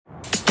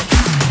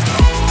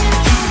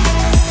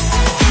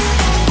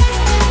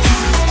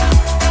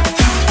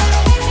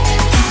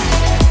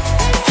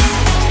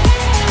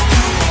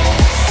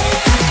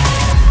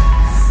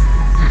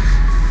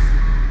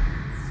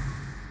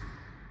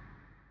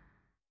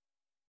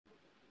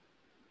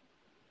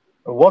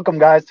Welcome,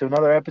 guys, to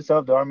another episode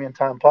of the Army and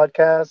Time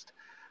podcast.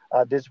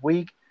 This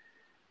week,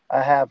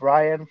 I have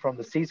Ryan from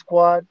the C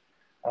Squad.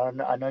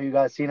 I know you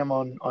guys seen him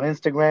on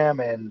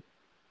Instagram and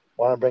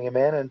want to bring him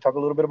in and talk a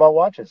little bit about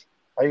watches.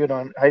 How you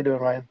doing? How you doing,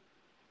 Ryan?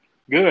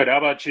 Good. How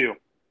about you?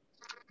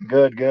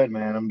 Good, good,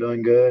 man. I'm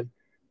doing good.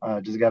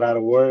 Just got out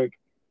of work.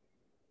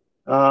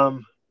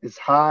 It's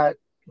hot,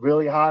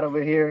 really hot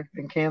over here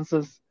in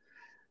Kansas.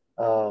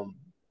 Um,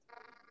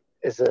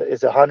 it's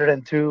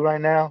 102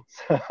 right now.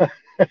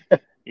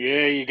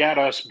 Yeah, you got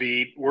us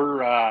beat.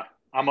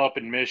 I'm up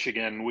in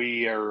Michigan.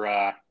 We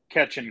are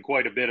catching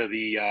quite a bit of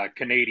the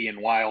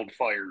Canadian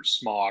wildfire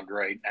smog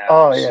right now.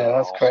 Oh yeah,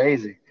 that's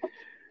crazy.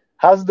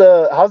 How's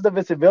the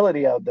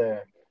visibility out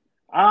there?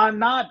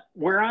 Not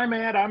where I'm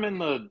at. I'm in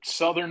the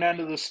southern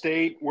end of the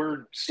state. We're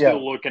Yeah.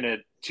 still looking at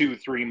 2,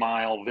 3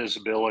 mile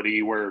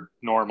visibility where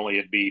normally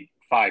it'd be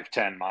 5,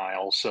 10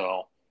 miles.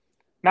 So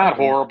not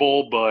Okay.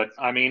 horrible, but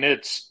I mean,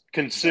 it's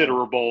Yeah.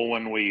 considerable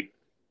when we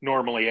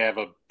normally have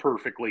a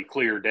perfectly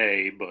clear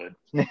day. But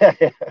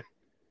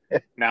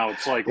now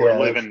it's like we're Yeah,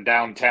 that's living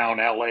downtown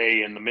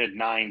LA in the mid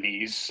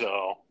 90s.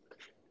 So,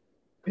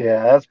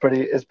 yeah, that's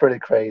pretty. It's pretty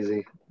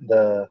crazy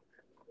the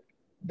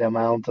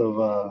amount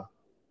of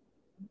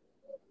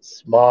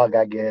smog,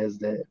 I guess,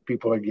 that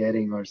people are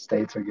getting or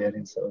states are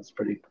getting. So it's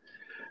pretty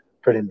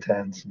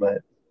intense.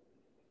 But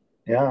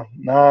yeah,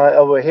 no,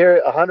 over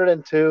here,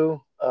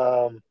 102.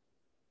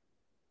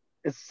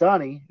 It's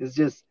sunny. It's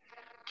just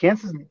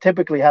Kansas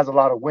typically has a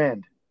lot of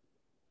wind.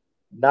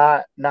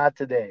 Not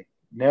today.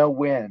 No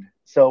wind.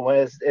 So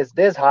when it's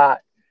this hot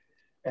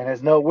and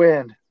there's no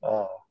wind,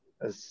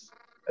 it's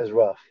it's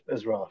rough.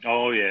 It's rough.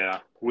 oh, yeah.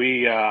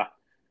 We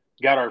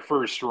got our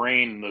first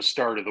rain the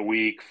start of the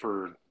week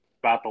for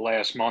about the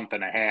last month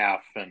and a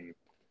half. And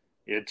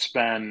it's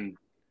been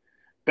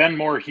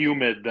more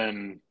humid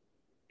than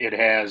it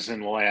has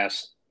in the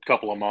last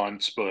couple of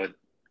months. But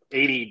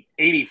 80,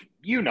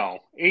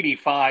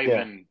 85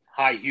 Yeah. and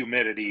high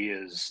humidity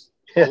is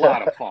a Yeah.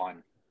 lot of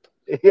fun.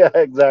 Yeah,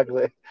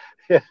 exactly.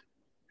 Yeah,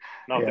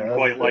 Nothing yeah,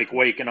 quite like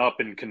waking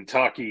up in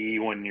Kentucky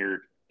when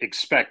you're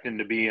expecting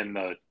to be in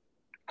the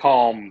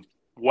calm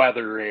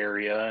weather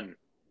area and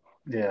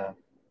yeah,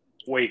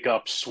 wake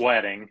up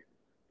sweating.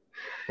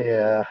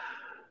 yeah,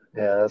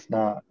 yeah. That's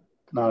not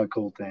a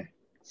cool thing.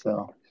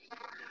 So,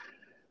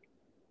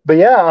 but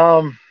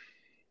yeah,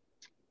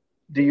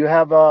 do you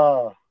have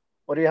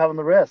what do you have on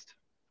the wrist?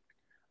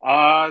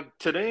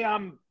 Today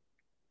I'm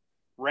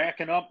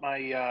racking up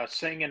my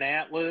singing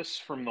atlas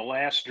from the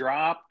last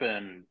drop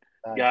and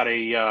got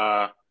Nice.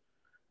 a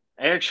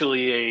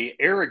actually a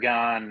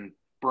Aragon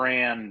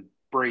brand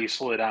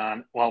bracelet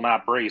on. Well,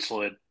 not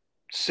bracelet,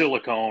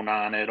 silicone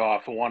on it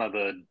off of one of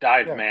the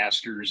dive Yeah.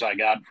 masters I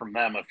got from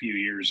them a few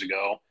years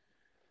ago.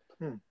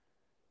 Hmm.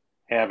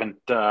 Haven't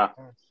Nice.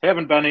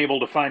 haven't been able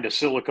to find a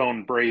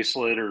silicone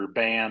bracelet or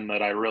band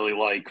that I really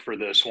like for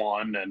this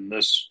one, and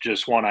this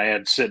just one I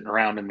had sitting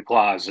around in the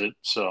closet.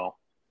 So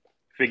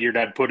figured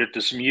I'd put it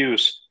to some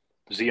use.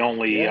 It was the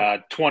only Yeah.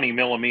 20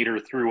 millimeter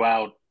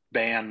throughout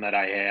band that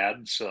I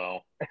had,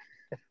 so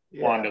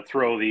Yeah. wanted to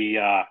throw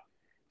the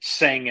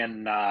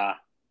singing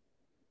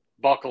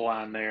buckle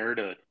on there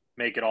to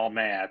make it all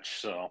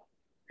match. So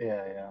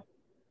Yeah. Yeah.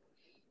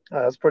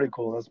 Oh, that's pretty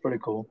cool. That's pretty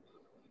cool.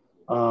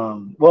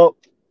 Well,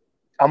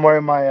 I'm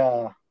wearing my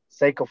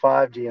Seiko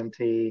 5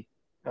 GMT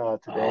oh,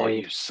 today.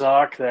 you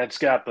suck. That's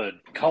got the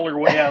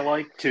colorway I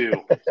like too.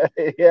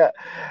 Yeah.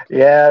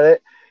 Yeah.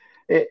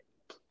 It,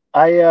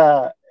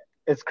 I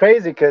it's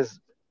crazy because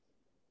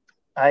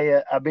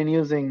I've been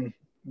using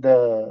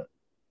the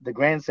the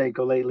Grand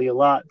Seiko lately a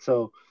lot.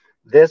 So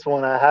this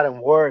one I hadn't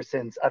wore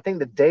since I think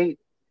the date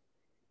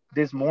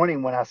this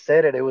morning when I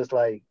said it, it was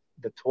like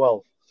the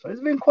 12th. So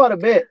it's been quite a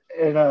bit,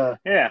 Yeah, and been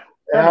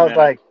a I was minute.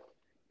 like,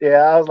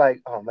 yeah, I was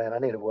like, oh man, I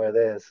need to wear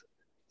this.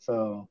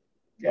 So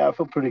yeah, I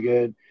feel pretty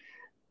good.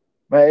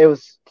 But it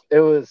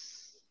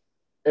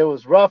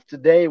was rough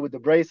today with the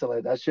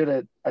bracelet. I should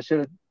have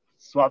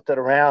swapped it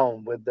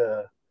around with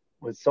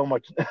so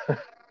much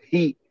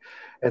heat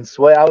and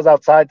sweat. I was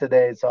outside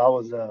today, so I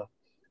was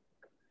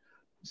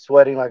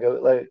sweating like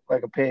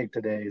a pig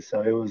today.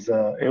 So it Oh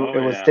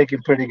was yeah,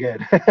 sticking pretty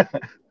good.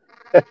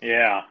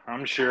 yeah.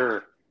 I'm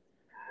sure.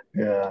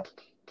 Yeah.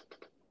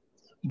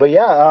 But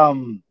yeah,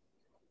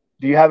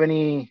 do you have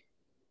any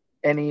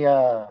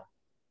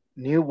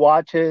new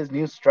watches,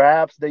 new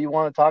straps that you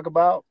want to talk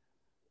about?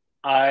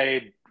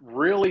 I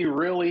really,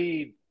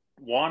 really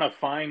want to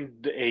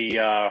find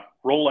a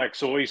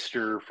Rolex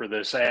Oyster for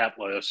this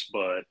Atlas,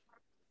 but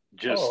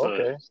just Oh,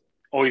 the okay.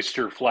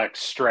 Oyster Flex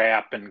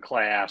strap and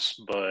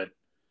clasp. But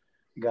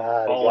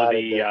Got it, all of got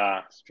it. the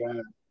The strap.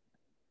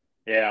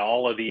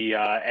 all of the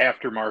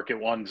aftermarket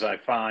ones I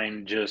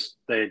find just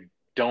they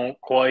don't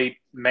quite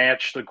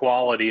match the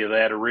quality of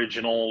that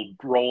original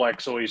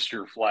Rolex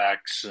Oyster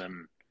Flex,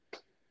 and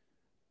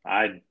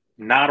I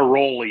not a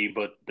Rolly,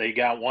 but they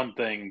got one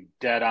thing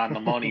dead on the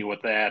money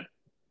with that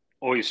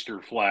Oyster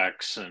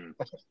Flex, and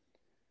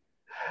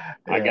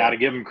I got Yeah, to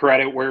give them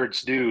credit where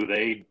it's due.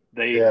 They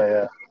yeah,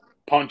 yeah,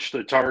 punched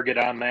the target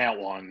on that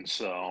one.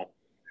 So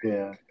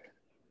yeah.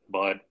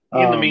 But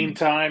in the Um,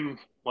 meantime,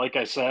 like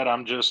I said,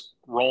 I'm just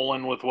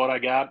rolling with what I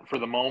got for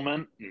the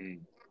moment,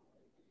 and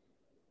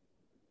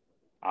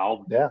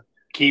I'll yeah,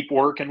 keep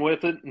working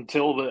with it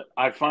until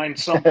I find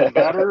something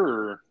better.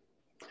 Or,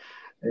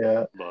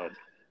 yeah. but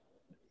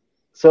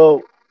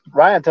So,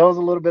 Ryan, tell us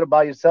a little bit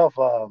about yourself.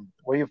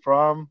 Where you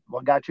from?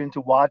 What got you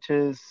into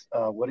watches?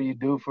 What do you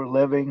do for a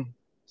living?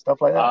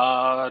 Stuff like that.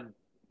 uh,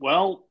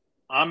 well,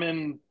 I'm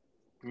in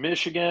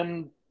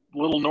Michigan, a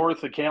little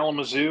north of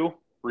Kalamazoo.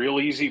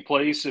 Real easy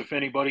place. If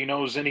anybody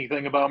knows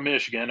anything about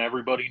Michigan,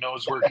 everybody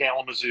knows where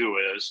Kalamazoo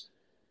is.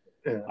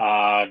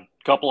 Yeah,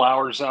 Couple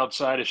hours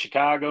outside of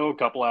Chicago, a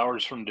couple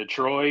hours from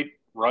Detroit,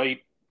 right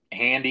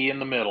handy in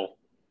the middle.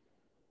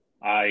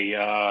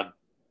 I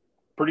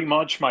pretty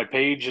much my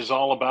page is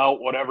all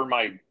about whatever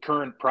my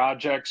current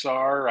projects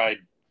are.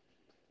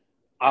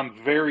 I'm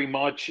very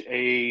much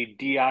a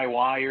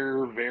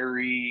DIYer.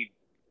 Very,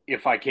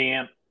 if I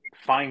can't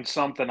find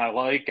something I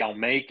like, I'll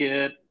make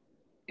it.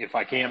 If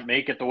I can't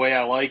make it the way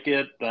I like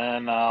it,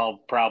 then I'll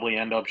probably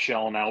end up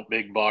shelling out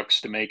big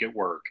bucks to make it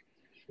work.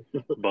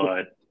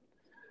 But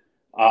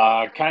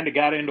kind of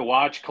got into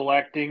watch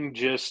collecting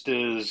just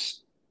as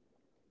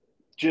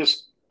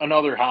just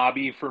another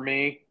hobby for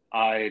me.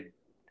 I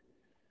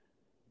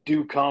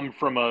do come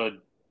from a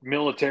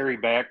military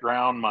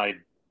background. My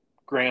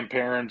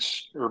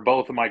grandparents, or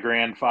both of my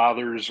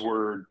grandfathers,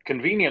 were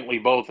conveniently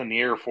both in the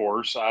Air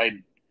Force. I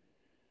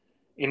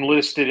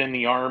enlisted in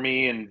the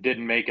Army and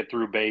didn't make it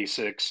through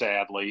basic,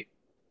 sadly.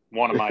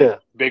 One of my yeah,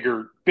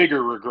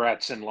 bigger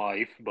regrets in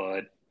life,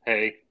 but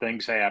hey,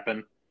 things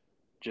happen.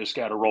 Just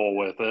got to roll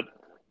with it.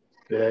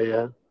 yeah,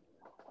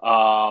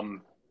 yeah.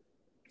 Um,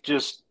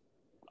 just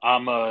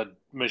I'm a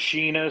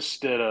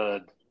machinist at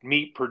a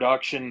meat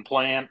production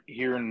plant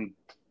here in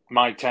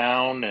my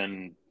town,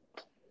 and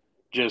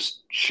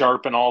just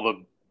sharpen all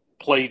the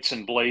plates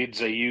and blades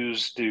they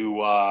use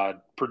to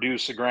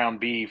produce the ground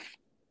beef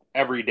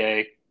every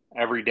day.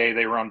 Every day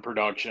they run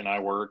production, I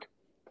work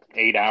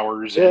 8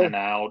 hours in Yeah. and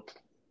out.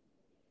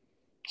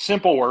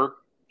 Simple work,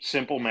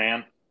 simple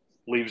man.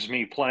 Leaves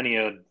me plenty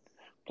of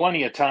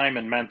time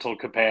and mental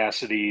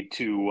capacity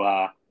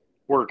to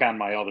work on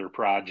my other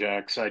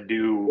projects. I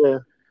Yeah.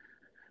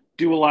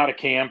 do a lot of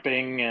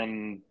camping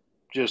and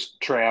just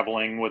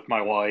traveling with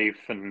my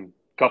wife and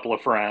a couple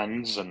of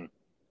friends, and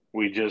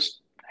we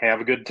just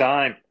have a good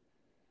time.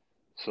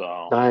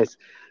 So, Nice.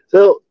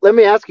 So let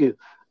me ask you,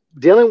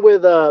 dealing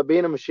with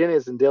being a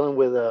machinist and dealing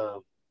with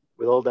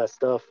all that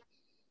stuff,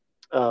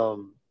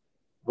 um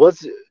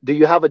what's do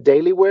you have a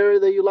daily wear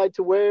that you like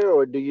to wear,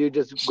 or do you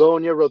just go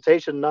on your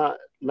rotation, not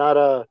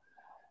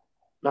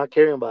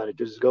caring about it,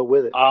 just go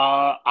with it?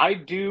 I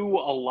do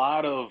a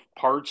lot of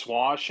parts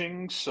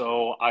washing,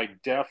 so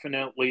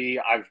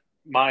I've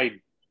my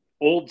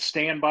old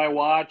standby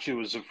watch. It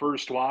was the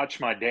first watch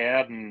my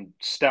dad and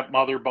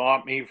stepmother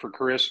bought me for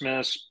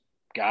Christmas.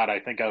 God, I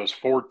think I was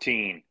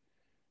 14.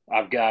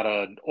 I've got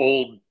an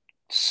old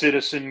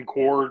Citizen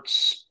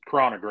quartz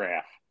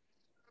chronograph,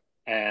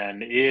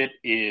 and it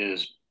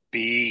is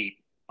beat.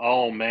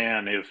 Oh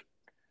man, if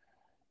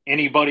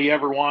anybody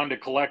ever wanted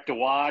to collect a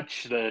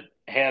watch that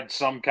had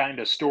some kind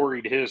of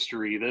storied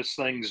history, this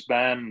thing's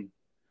been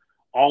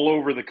all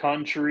over the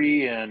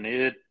country and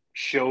it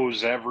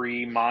shows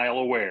every mile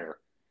of wear.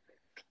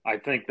 I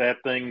think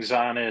that thing's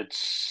on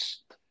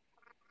its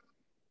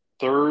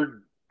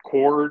third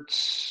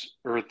quartz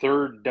or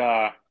third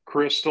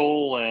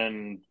crystal,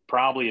 and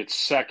probably its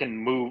second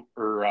move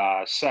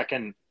or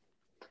second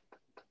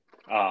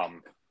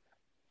um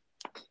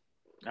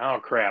oh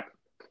crap,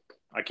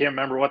 I can't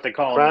remember what they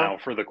call them Crown. now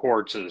for the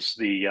quartzes.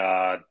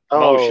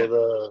 Oh,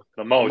 The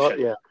the motion,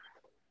 yeah.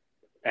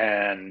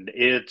 and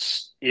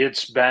it's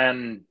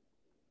been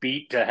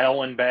beat to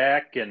hell and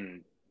back.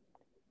 And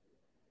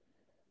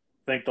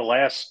I think the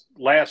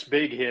last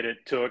big hit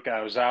it took,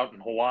 I was out in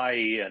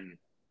Hawaii and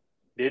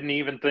didn't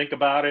even think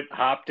about it.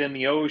 Hopped in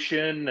the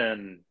ocean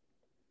and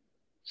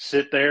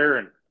sit there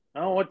and,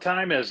 oh, what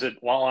time is it?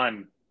 While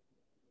I'm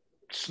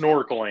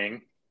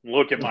snorkeling,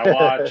 look at my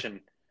watch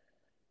and,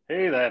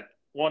 hey, that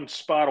one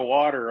spot of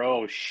water.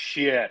 Oh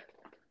shit!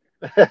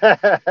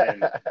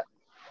 And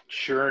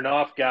sure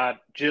enough,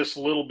 got just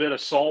a little bit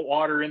of salt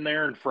water in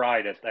there and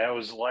fried it. That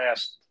was the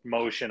last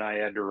motion I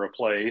had to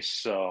replace.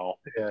 So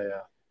Yeah,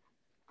 yeah,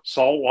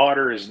 salt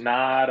water is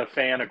not a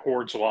fan of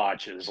quartz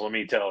watches, let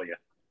me tell you.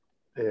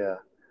 yeah,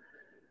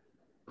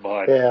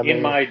 But yeah,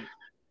 man.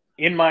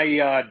 in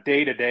my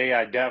day to day,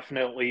 I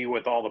definitely,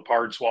 with all the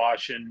parts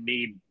washing,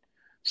 need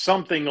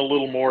something a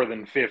little more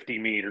than 50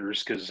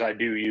 meters because I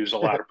do use a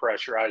lot of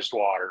pressurized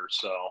water.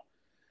 So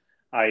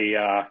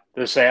I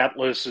this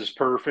Atlas is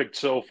perfect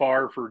so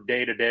far for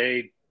day to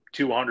day.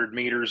 200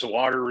 meters of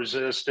water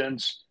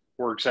resistance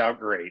works out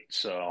great.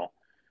 So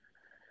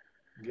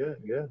Good,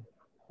 good.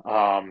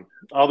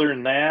 other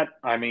than that,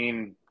 I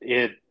mean,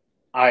 it.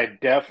 I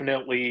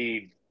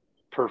definitely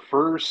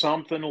prefer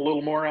something a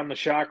little more on the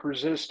shock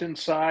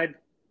resistance side.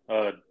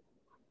 Uh,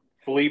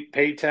 Philippe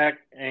Paytech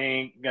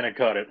ain't gonna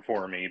cut it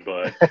for me,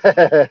 but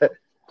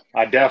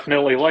I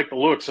definitely like the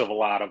looks of a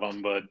lot of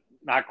them, but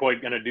not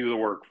quite gonna do the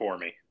work for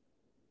me.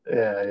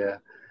 Yeah,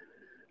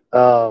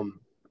 yeah.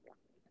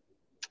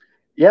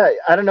 Yeah,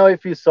 I don't know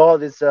if you saw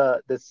this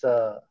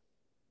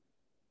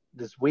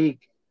week.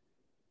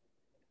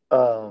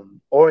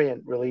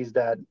 Orient released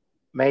that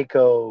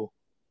Mako,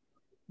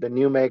 the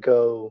new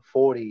Mako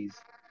 40s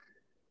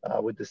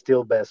with the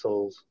steel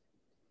bezels.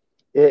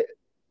 It,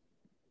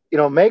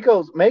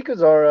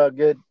 Makos are a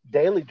good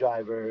daily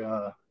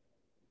driver.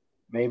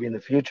 Maybe in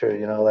the future,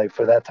 like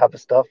for that type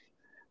of stuff,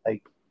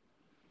 like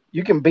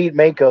you can beat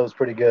Makos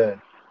pretty good.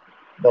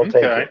 They'll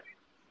take Okay. it.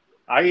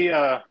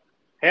 I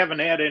haven't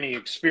had any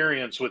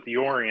experience with the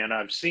Orient.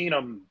 I've seen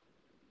them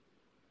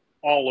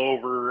all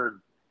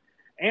over.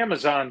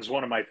 Amazon's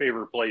one of my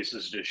favorite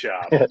places to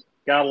shop.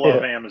 Gotta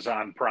love Yeah,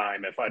 Amazon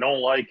Prime. If I don't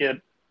like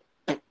it,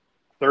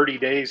 30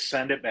 days,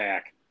 send it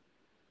back.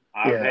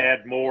 I've yeah.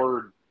 had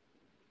more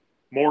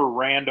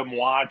random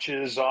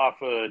watches off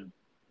of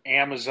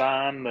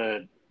Amazon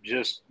that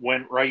just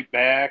went right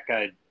back.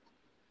 I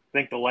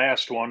think the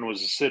last one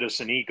was a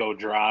Citizen Eco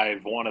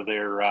Drive, one of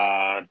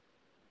their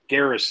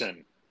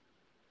Garrison,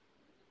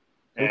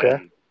 Okay.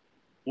 and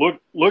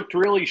looked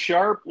really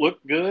sharp,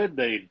 looked good.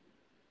 They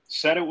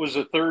said it was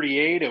a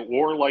 38. It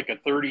wore like a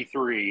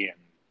 33, and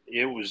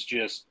it was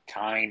just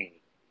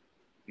tiny.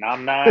 And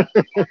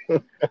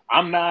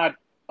I'm not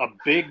a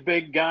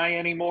big guy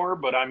anymore,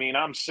 but I mean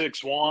I'm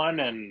 6'1",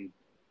 and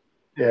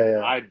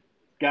Yeah, I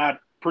got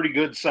pretty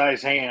good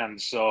size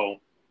hands, so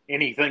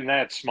anything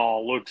that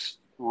small looks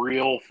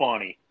real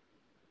funny.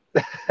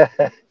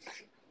 yeah.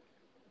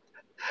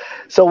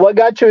 So what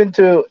got you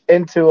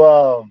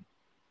into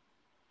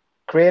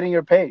creating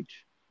your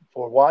page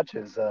for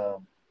watches?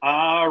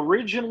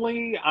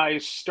 Originally, I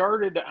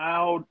started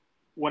out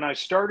when I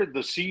started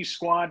the C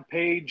Squad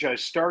page. I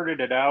started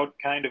it out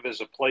kind of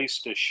as a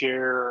place to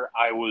share.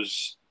 I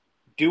was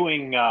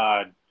doing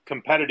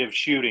competitive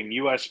shooting,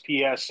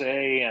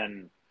 USPSA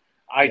and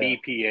Yeah.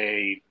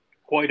 IDPA,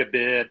 quite a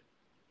bit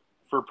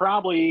for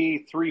probably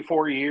 3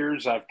 4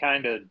 years. I've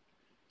kind of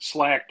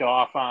slacked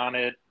off on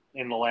it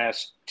in the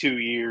last 2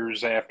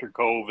 years after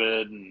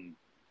COVID and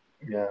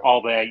Yeah.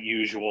 all that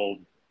usual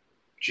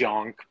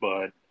junk,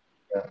 but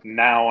Yeah.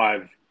 now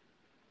I've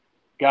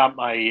got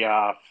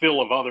my fill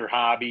of other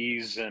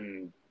hobbies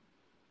and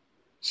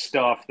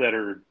stuff that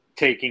are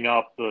taking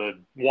up the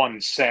one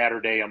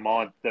Saturday a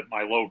month that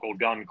my local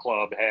gun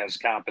club has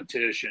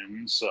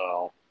competition.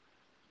 So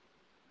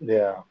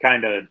Yeah.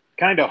 kind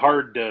of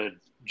hard to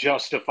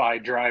justify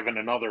driving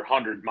another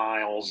 100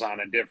 miles on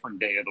a different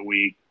day of the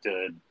week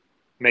to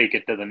make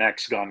it to the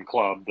next gun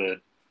club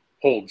that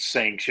holds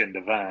sanctioned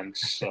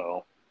events.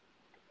 So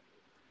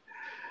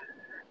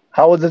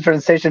How was the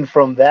transition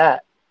from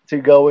that to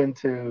go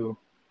into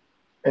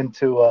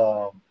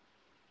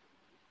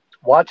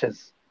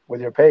watches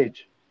with your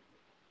page?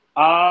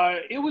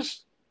 it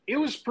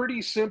was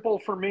pretty simple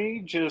for me.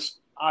 Just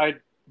I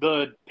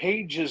the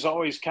page has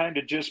always kind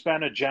of just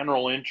been a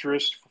general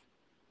interest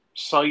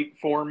site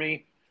for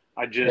me.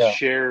 I just Yeah.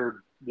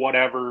 shared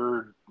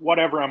whatever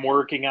I'm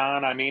working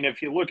on. I mean,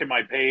 if you look at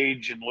my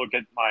page and look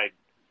at my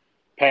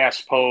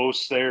past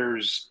posts,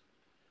 there's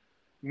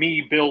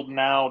me building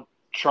out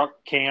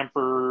truck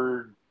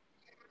camper,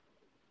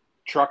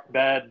 truck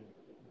bed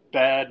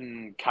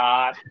and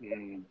cot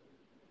and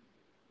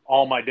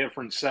all my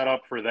different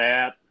setup for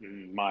that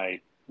and my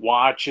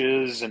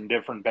watches and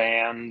different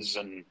bands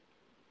and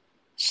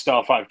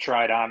stuff I've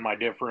tried on my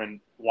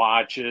different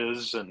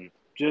watches and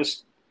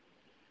just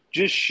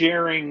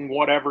sharing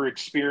whatever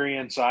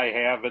experience I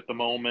have at the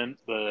moment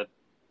that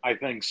I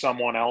think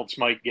someone else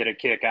might get a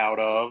kick out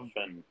of.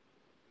 And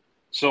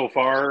so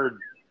far,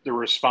 the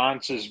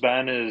response has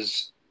been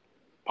as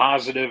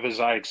positive as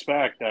I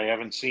expect. I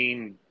haven't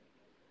seen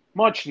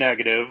much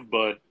negative,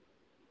 but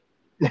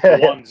the Yeah.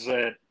 ones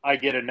that I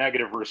get a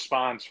negative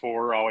response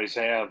for always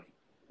have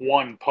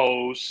one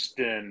post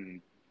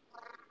and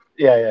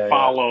Yeah. Yeah.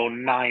 follow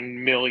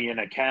 9 million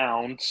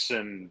accounts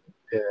and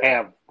Yeah.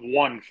 have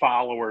one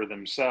follower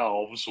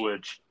themselves,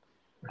 which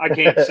I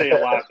can't say a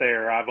lot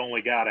there. I've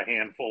only got a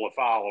handful of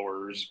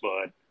followers,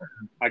 but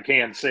I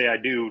can say I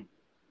do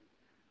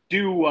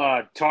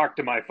talk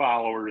to my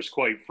followers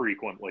quite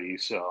frequently.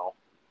 So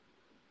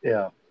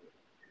Yeah.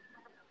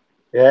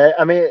 Yeah.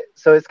 I mean,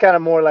 so it's kind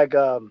of more like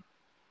a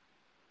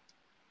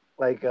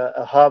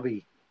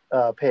hobby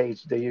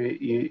page that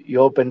you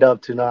opened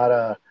up to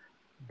not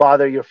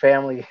bother your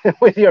family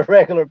with your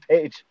regular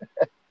page.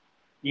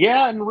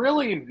 yeah, and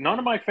really none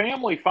of my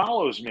family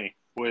follows me,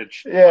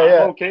 which Yeah. I'm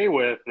Yeah. okay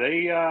with.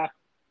 They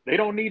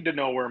don't need to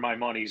know where my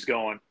money's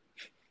going.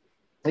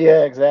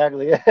 Yeah.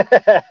 Exactly.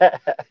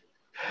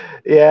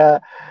 Yeah.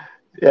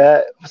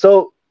 Yeah.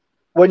 So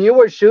when you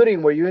were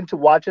shooting, were you into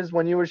watches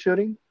when you were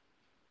shooting?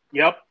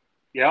 Yep,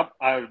 yep.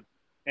 I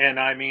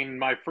mean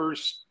my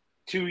first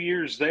 2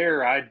 years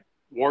there, I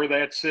wore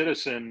that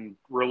Citizen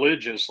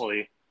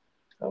religiously.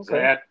 Okay.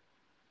 That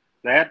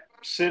that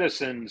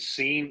Citizen's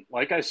seen,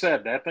 like I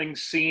said, that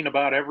thing's seen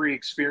about every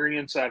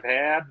experience I've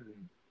had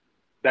and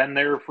been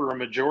there for a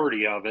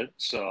majority of it.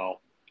 So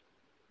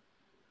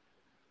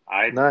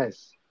I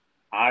Nice.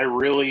 I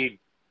really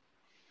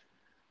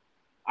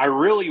I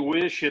really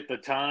wish at the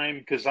time,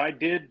 because I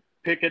did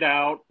pick it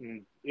out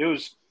and it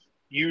was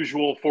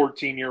usual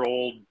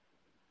 14-year-old.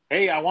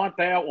 Hey, I want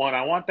that one.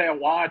 I want that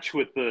watch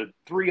with the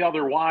three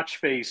other watch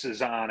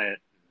faces on it.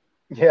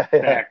 Yeah,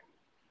 yeah.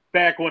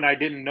 Back when I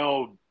didn't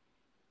know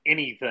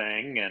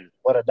anything, and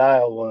What a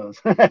dial was.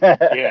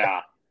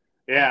 yeah,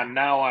 yeah.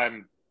 Now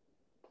I'm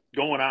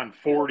going on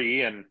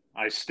 40, and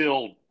I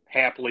still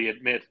happily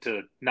admit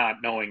to not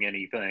knowing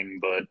anything.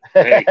 But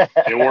hey,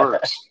 it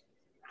works.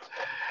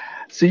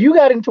 So you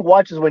got into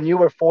watches when you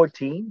were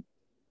 14?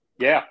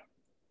 Yeah,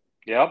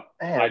 yep.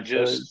 Man,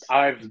 so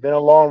I've it's been a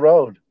long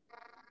road.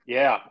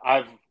 yeah,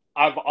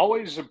 I've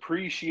always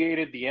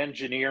appreciated the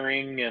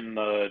engineering and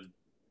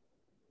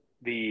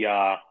the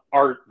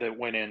art that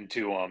went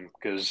into them,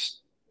 because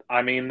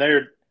I mean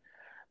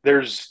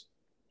there's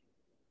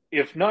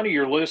if none of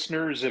your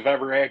listeners have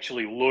ever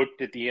actually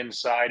looked at the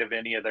inside of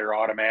any of their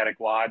automatic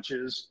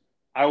watches,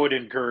 I would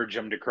encourage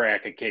them to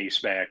crack a case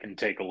back and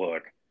take a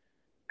look,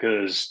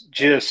 because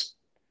just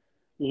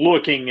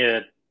looking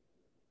at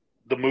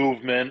the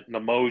movement and the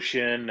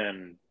motion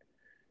and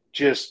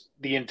just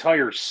the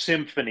entire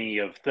symphony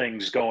of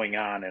things going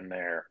on in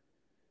there,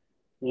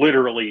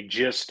 literally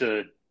just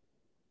to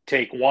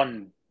take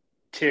one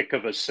tick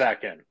of a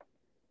second,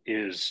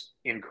 is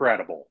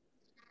incredible.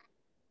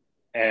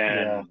 Yeah.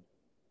 And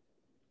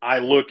I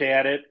look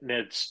at it and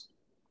it's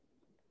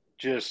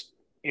just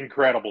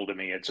incredible to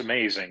me. It's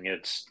amazing.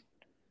 It's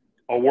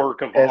a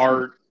work of As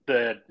art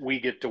that we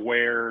get to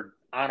wear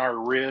on our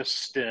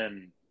wrist.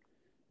 And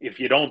if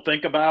you don't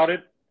think about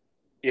it,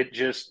 it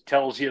just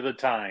tells you the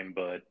time.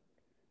 But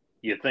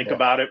you think yeah,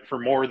 about it for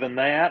more than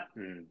that,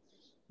 and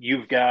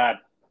you've got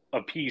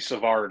a piece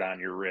of art on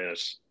your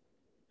wrist.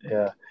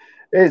 yeah.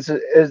 It's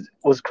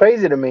what's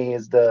crazy to me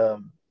is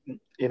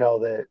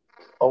that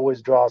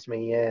always draws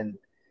me in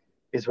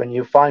is when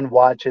you find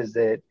watches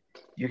that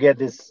you get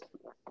this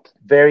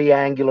very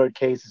angular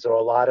cases or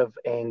a lot of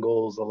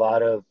angles, a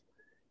lot of,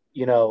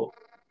 you know,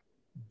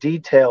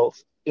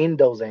 details in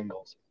those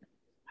angles,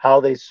 how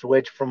they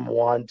switch from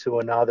one to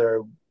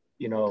another,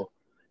 you know,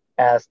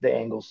 as the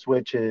angle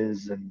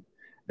switches and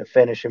the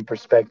finishing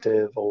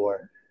perspective,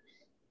 or,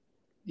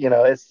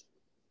 it's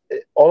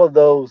all of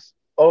those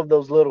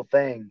little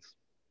things.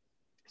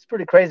 It's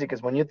pretty crazy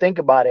because when you think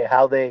about it,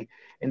 how they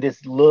in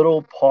these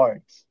little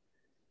parts,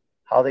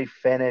 how they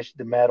finish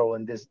the metal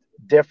in this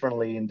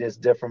differently in this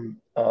different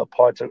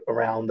parts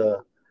around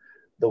the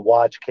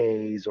watch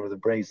case or the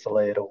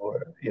bracelet,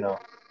 or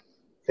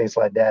things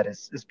like that.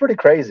 It's pretty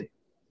crazy.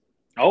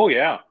 Oh,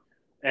 yeah.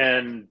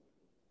 And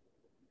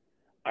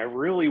I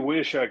really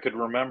wish I could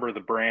remember the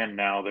brand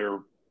now.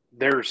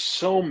 There's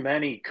so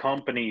many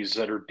companies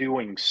that are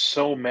doing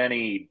so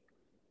many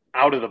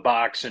out of the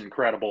box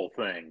incredible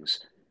things,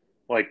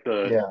 like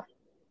Yeah,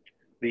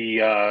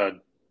 the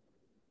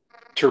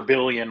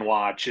tourbillon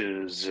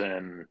watches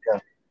and yeah.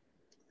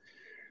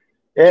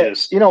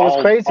 just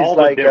What's crazy is all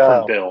the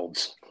different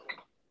builds.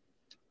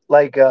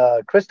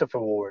 Christopher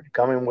Ward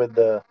coming with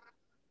the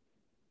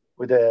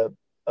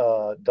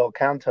Del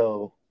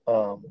Canto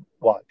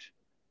watch,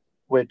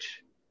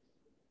 which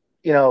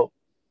you know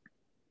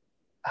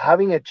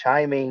having a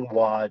chiming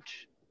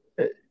watch,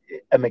 a,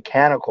 a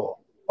mechanical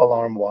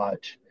alarm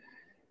watch,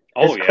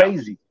 Oh is yeah.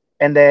 crazy.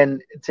 And then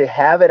to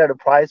have it at a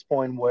price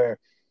point where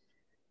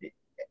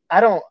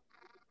I don't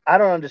I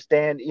don't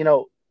understand.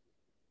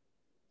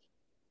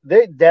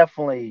 They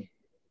definitely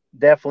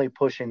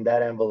pushing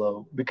that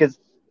envelope because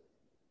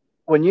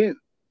when you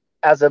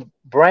as a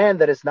brand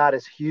that is not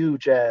as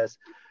huge as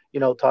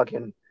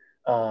talking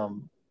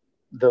um,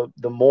 the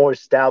more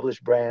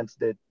established brands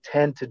that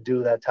tend to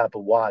do that type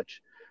of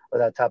watch or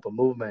that type of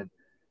movement,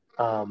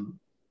 um,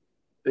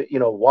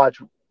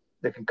 watch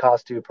that can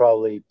cost you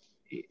probably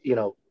you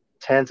know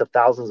tens of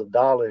thousands of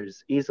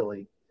dollars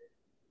easily,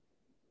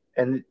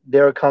 and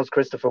there comes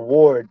Christopher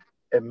Ward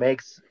and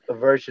makes a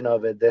version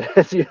of it that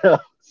is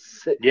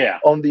Yeah.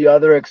 on the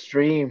other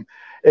extreme.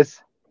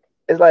 It's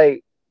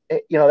like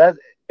that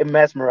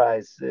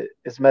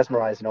it's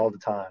mesmerizing all the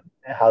time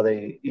how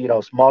they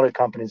smaller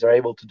companies are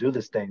able to do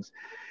these things.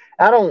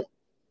 I don't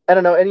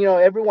know, and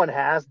everyone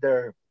has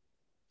their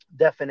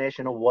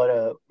definition of what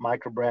a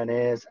micro brand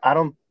is. I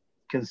don't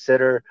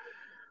consider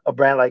a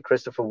brand like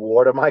Christopher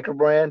Ward a micro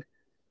brand,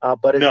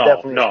 but it's No,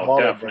 definitely a no,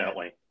 smaller brand.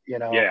 definitely. You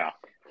know, Yeah.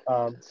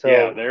 Yeah,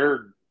 so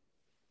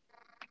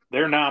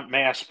they're not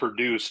mass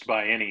produced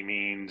by any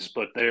means,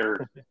 but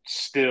they're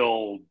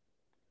still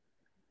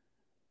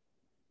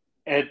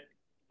at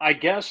I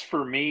guess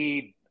for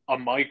me a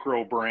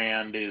micro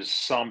brand is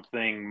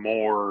something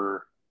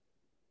more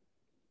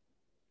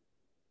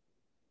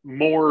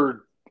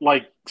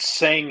like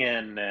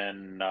singing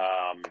and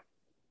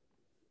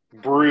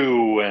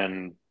brew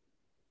and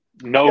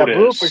yeah, brew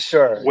for notice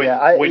sure.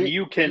 Yeah, when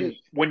you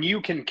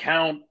can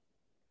count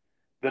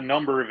the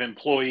number of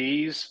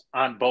employees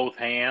on both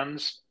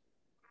hands,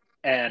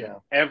 and yeah,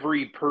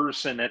 every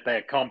person at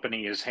that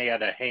company has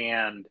had a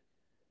hand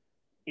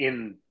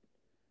in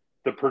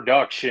the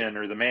production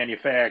or the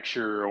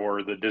manufacture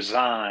or the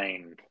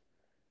design.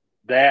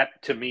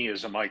 That to me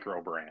is a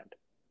micro brand.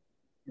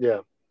 Yeah,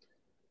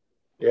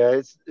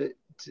 yeah,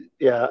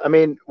 yeah. I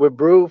mean, with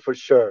Brew for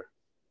sure.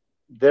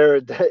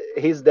 There,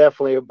 he's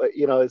definitely, but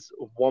it's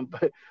one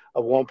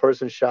a one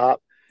person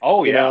shop.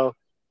 Oh You yeah, know,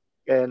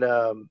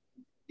 and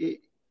you,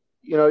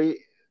 you know,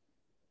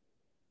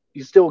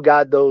 you still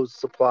got those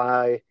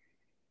supply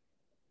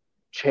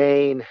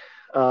chain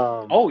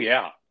oh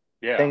yeah,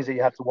 yeah, things that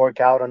you have to work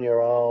out on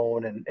your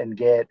own and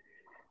get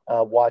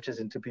watches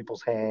into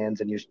people's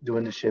hands, and you're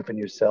doing the shipping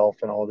yourself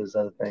and all these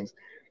other things.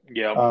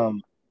 yep.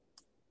 Um,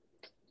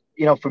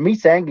 for me,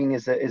 Sanging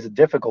is a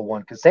difficult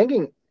one because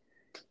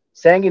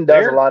Sangin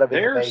does a lot of There's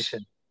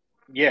innovation.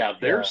 yeah,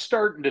 they're Yeah,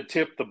 starting to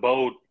tip the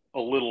boat a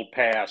little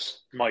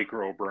past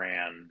micro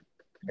brand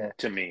yeah,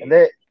 to and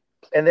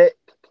me.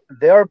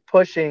 they're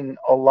pushing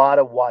a lot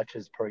of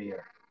watches per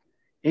year,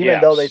 even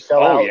though they Yes.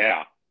 sell Oh out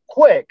yeah.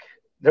 quick.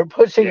 They're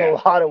pushing a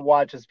Yeah. lot of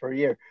watches per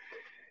year.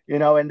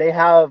 And they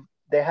have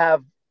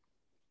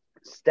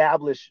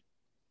established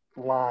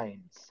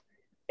lines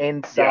Yep.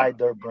 inside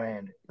their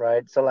brand,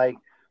 right? So like,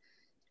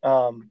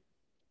 um,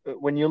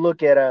 when you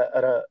look at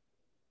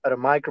a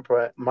micro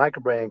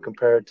brand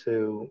compared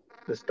to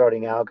the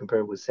starting out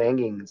compared with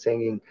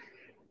Sanging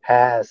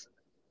has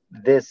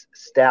this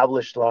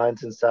established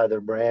lines inside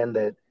their brand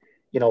that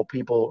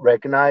people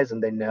recognize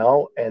and they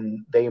know,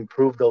 and they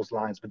improve those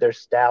lines, but they're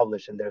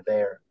established and they're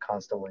there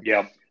constantly.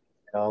 Yep.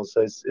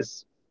 So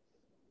it's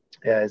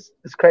yeah,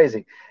 it's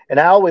crazy. And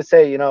I always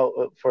say,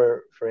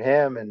 for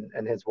him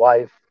and his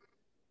wife,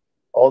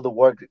 all the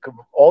work,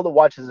 all the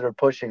watches that are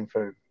pushing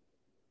for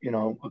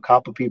a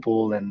couple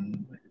people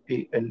and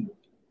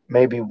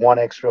maybe one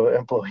extra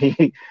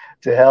employee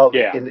to help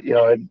Yeah.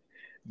 and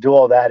do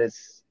all that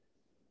is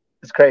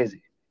it's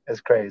crazy.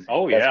 It's crazy.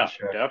 Oh That's for yeah.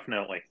 sure.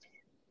 Definitely.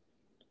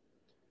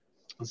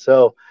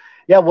 So,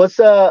 yeah,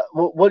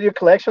 what your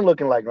collection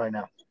looking like right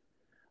now?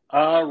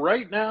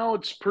 Right now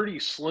it's pretty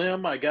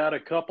slim. I got a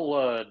couple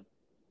of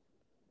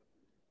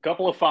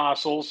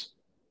fossils.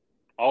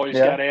 Always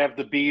got Yeah, to have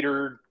the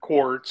beater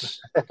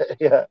quartz.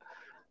 yeah,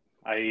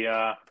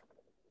 I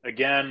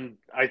again,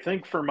 I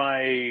think for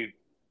my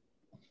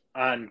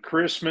on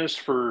Christmas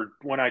for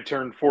when I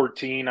turned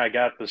 14, I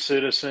got the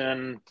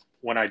Citizen.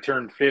 When I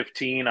turned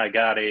 15, I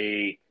got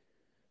a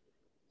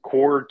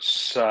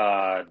quartz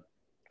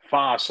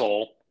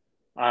fossil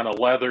on a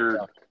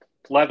leather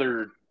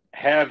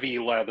heavy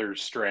leather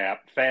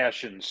strap,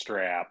 fashion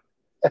strap.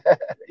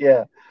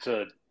 yeah, It's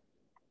a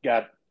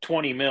got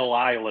 20 mil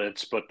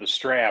eyelets, but the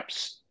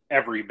strap's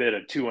every bit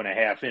of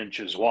 2.5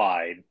 inches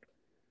wide.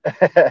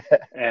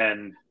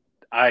 And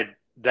I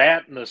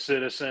that and the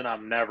Citizen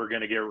I'm never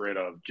going to get rid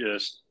of.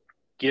 Just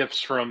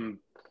gifts from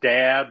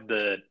dad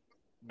that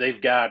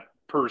they've got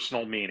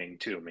personal meaning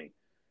to me.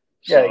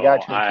 yeah. They So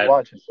got you into I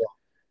watches.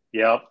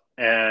 yep.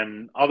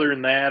 And other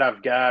than that,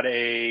 I've got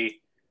the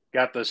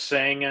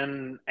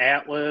Sangen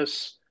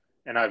Atlas,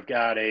 and I've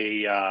got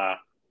a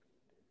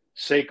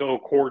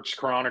Seiko quartz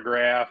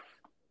chronograph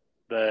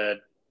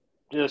that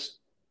just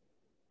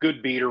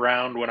good beat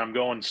around when I'm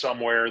going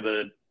somewhere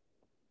that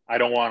I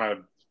don't want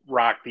to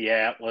rock the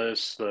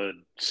Atlas. The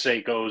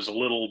Seiko's a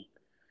little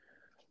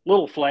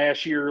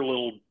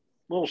flashier,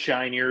 little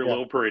shinier, a Yeah.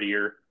 little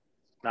prettier.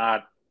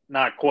 Not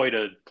not quite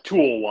a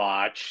tool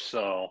watch.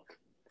 So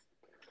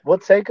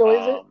What Seiko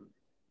is it? um,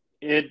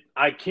 it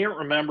I can't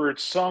remember.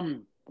 It's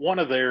some one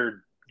of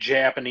their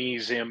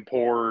Japanese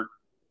import.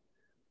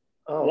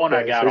 Oh, One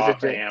I okay. So got is it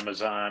off of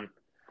Amazon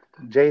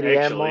JDM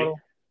actually. model?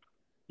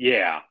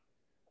 Yeah,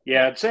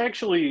 yeah.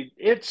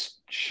 It's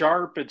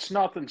sharp. It's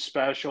nothing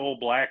special.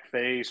 Black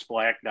face,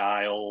 black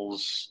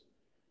dials.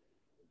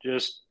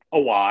 Just a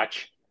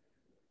watch.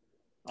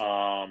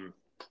 Um,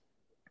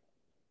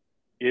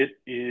 it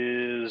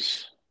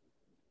is.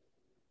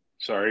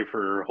 Sorry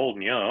for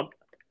holding you up.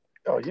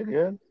 Oh, you're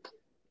good.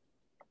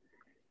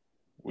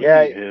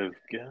 Yeah, We have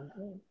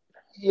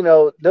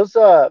got. those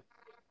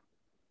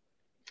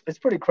it's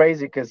pretty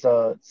crazy because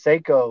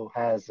Seiko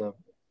has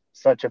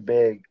such a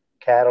big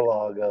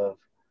catalog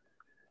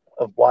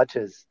of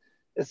watches.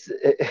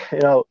 You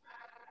know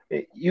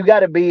you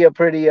got to be a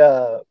pretty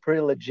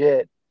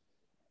legit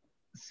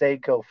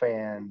Seiko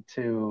fan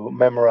to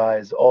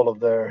memorize all of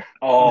their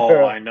Oh,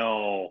 their I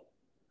know.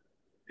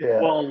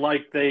 yeah. Well,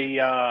 like they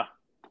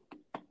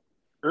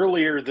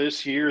earlier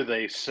this year,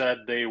 they said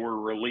they were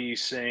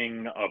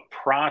releasing a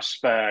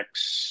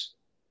prospects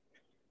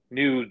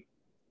new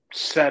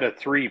set of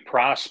three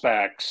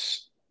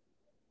prospects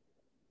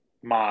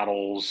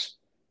models,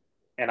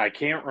 and I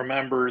can't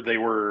remember they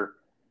were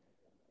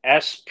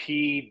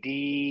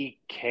SPDKEIO.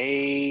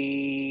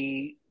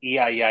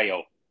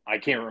 I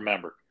can't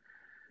remember.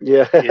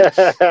 Yeah.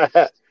 It's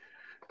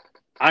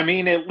I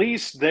mean, at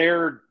least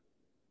they're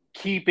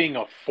keeping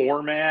a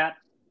format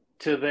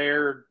to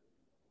their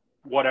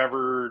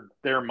whatever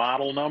their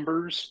model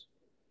numbers,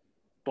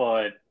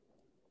 but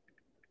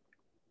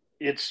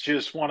it's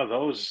just one of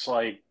those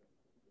like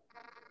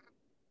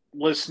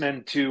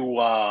listening to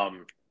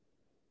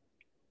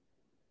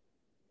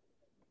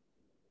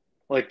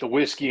like the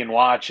Whiskey and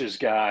Watches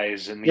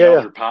guys and the Yeah,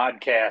 other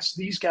podcasts,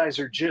 these guys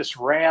are just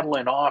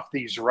rattling off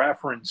these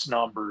reference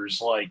numbers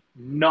like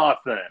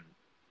nothing.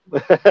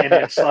 And yeah.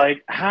 it's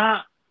like,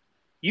 huh?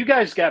 You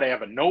guys got to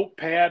have a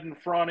notepad in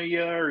front of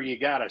you, or you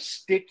got a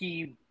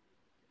sticky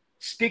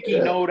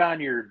Yeah, note on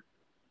your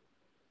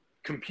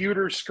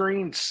computer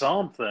screen,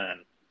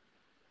 something.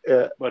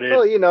 yeah. But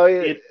Well,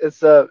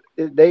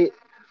 it, they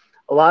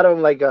a lot of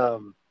them like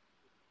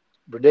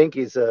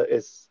Berdinky's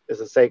is a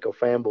Seiko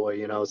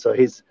fanboy, so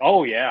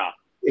oh yeah,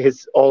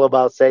 he's all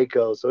about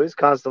Seiko, so he's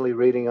constantly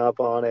reading up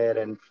on it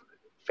and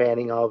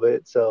fanning of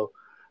it. So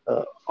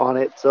on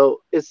it,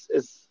 so it's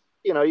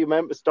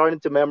you starting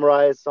to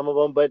memorize some of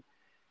them, but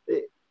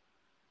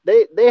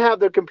they have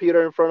their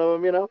computer in front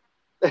of them,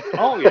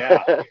 oh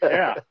yeah,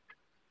 yeah.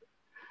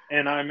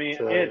 And I mean,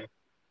 So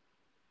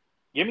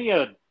give me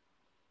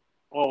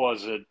what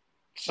was it?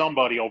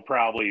 Somebody will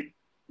probably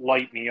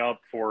light me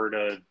up for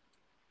it.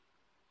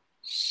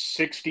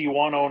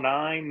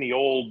 6109, the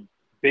old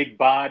big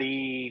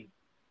body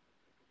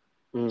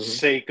mhm.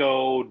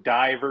 Seiko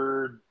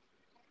diver.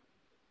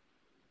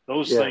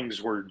 Those Yeah,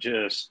 things were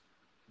just,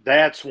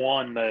 that's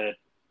one that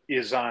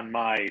is on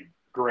my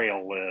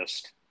grail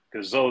list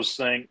because those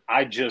things,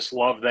 I just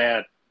love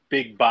that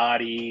big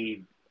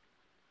body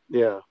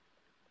yeah,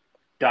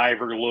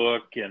 diver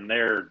look, and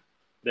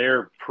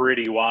they're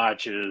pretty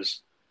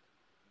watches.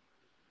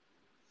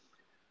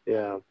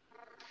 yeah.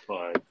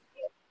 But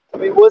I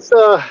mean,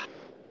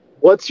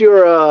 what's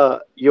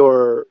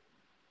your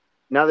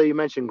now that you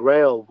mentioned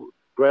Grail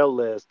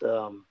list,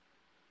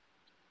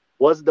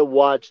 what's the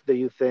watch that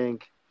you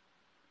think?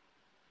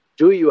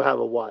 Do you have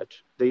a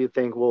watch that you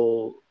think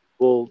will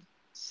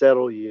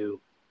settle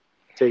you,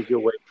 take you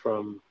away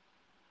from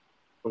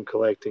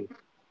collecting?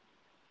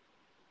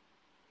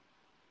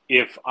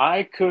 if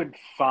I could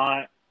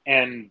find,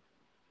 and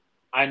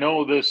I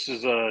know this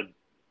is a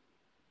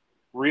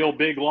real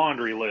big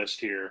laundry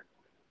list here.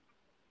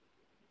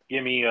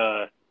 Give me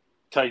a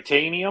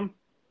titanium,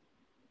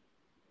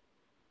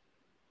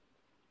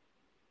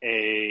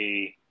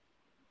 a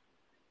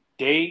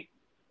date,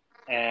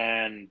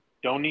 and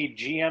don't need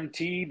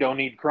GMT, don't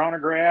need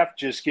chronograph.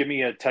 Just give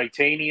me a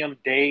titanium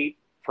date,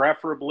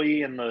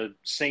 preferably in the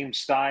same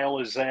style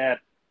as that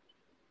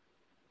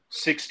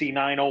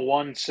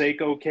 6901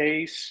 Seiko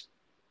case,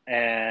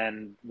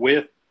 and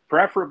with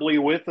preferably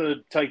with a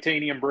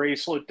titanium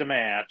bracelet to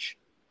match.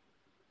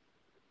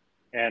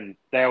 And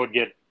that would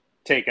get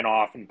taken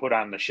off and put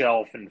on the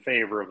shelf in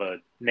favor of a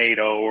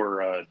NATO or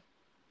a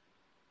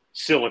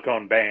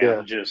silicone Yeah.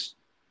 band, just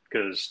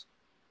because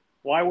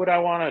why would I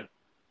want to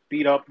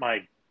beat up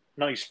my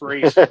nice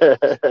bracelet?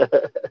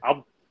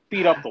 I'll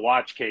beat up the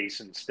watch case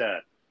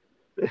instead.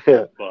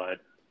 Yeah. But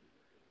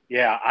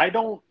yeah, I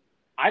don't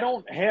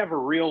have a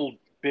real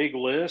big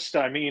list.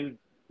 I mean,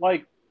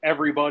 like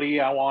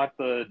everybody, I want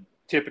the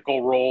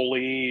typical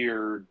Rolly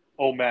or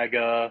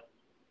Omega.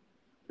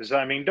 Because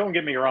I mean, don't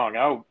get me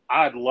wrong,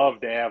 I'd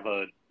love to have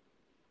a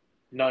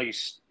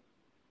nice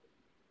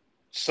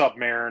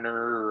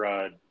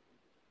Submariner,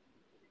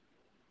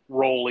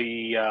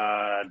 Rolly.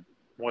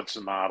 What's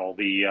the model?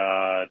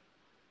 The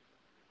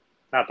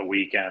not the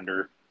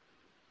Weekender.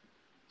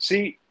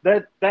 See,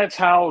 that's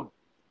how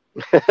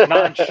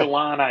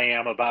nonchalant I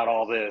am about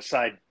all this.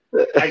 I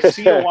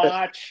see a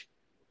watch.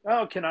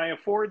 Oh, can I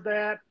afford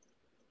that?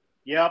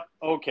 Yep.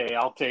 Okay,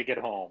 I'll take it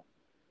home.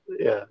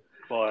 Yeah.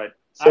 But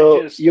I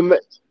So just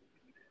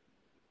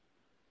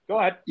go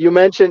ahead. you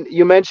mentioned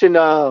you're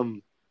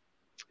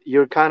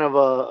kind of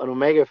an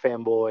Omega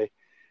fanboy,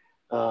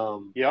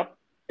 um, Yep.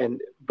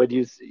 and but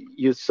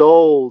you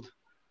sold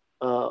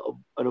uh,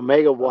 an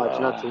Omega watch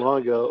not Uh, too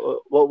long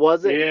ago. What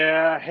was it?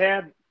 yeah,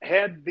 had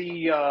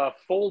the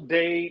full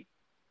date.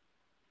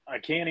 I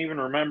can't even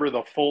remember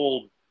the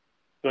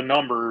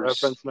numbers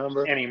Reference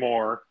number?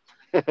 anymore,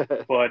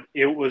 but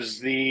it was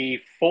the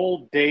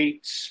full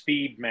date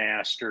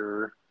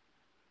Speedmaster,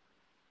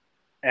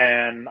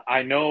 and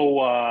I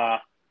know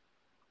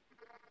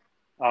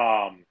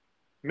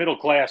middle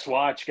class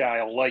watch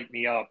guy will light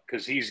me up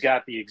because he's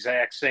got the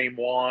exact same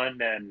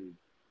one, and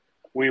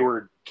we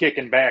were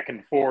kicking back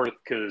and forth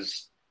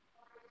because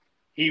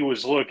he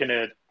was looking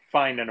at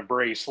finding a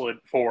bracelet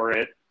for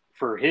it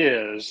for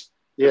his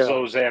because Yeah.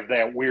 those have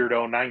that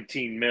weirdo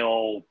 19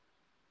 mil Yep.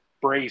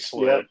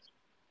 bracelet,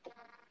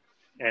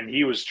 and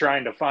he was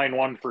trying to find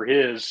one for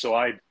his. So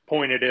I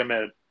pointed him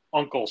at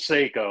Uncle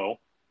Seiko Yeah.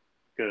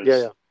 because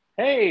Yeah.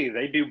 hey,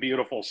 they do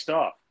beautiful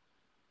stuff.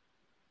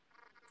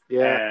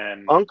 Yeah.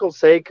 And Uncle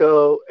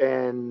Seiko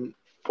and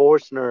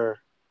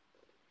Forstner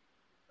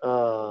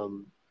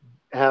um,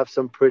 have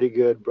some pretty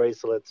good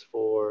bracelets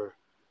for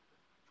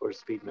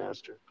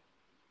Speedmaster.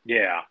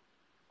 yeah,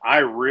 I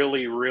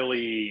really,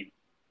 really,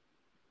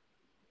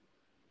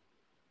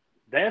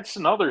 that's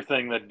another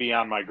thing that'd be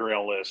on my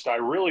grail list. I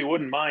really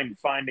wouldn't mind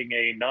finding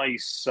a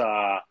nice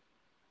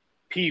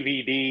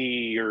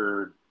PVD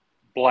or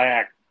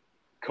black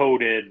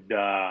coated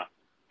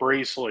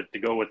bracelet to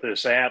go with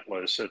this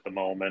Atlas at the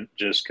moment,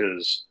 just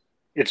because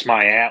it's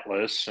my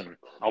Atlas and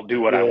I'll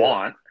do what I Yeah.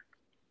 want.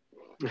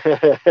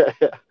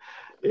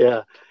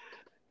 Yeah,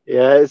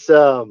 yeah.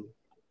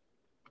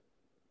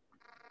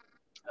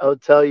 I'll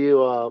tell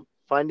you,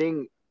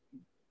 finding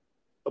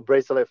a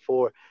bracelet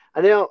for.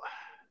 I know.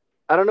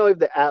 I don't know if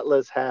the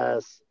Atlas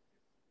has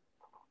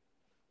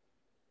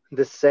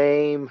the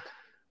same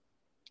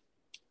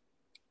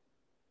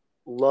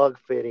lug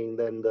fitting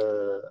than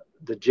the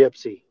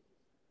Gypsy,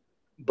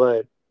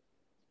 but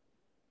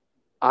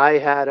I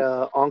had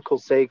a Uncle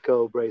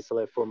Seiko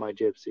bracelet for my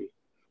Gypsy.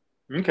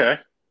 Okay.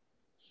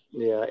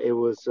 Yeah, it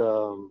was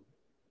the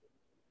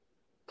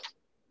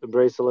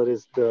bracelet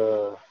is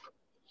the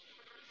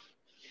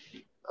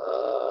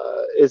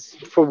it's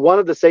for one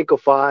of the Seiko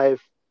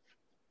 5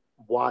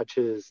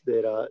 watches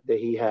that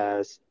he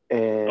has,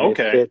 and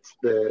Okay.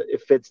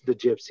 it fits the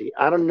Gypsy.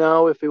 I don't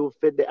know if it will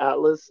fit the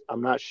Atlas.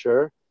 I'm not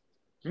sure.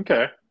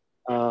 Okay.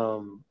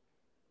 Um,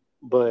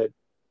 but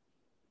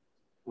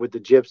with the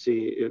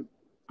Gypsy,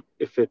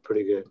 it fit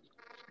pretty good.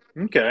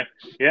 Okay.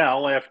 Yeah,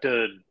 I'll have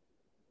to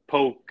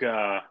poke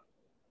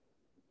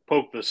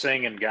poke the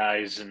singing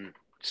guys and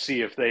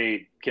see if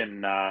they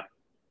can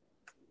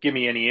give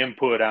me any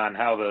input on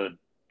how the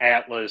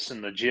Atlas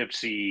and the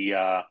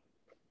Gypsy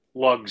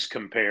lugs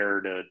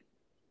compare to.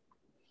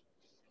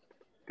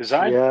 Because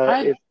Yeah,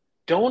 I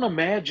don't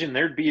imagine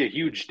there'd be a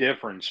huge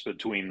difference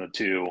between the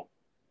two.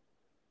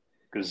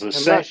 Because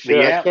I'm not the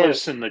sure. I can't.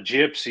 Atlas and the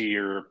Gypsy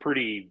are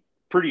pretty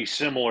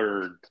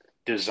similar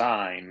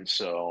design.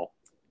 So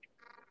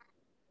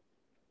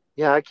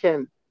Yeah, I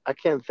can't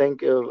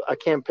think of. I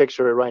can't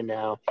picture it right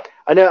now.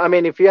 I know. I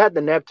mean, if you had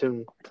the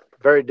Neptune,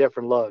 very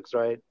different lugs,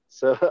 right?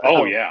 So,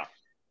 oh yeah,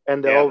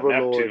 and the yeah, the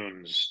Overlord,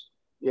 Neptunes.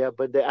 yeah.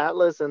 But the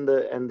Atlas and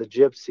the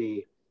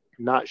Gypsy,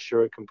 not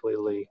sure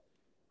completely.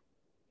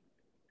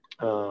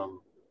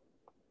 Um,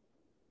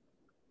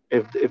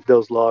 if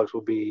those logs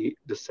will be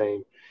the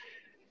same.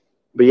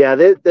 But yeah,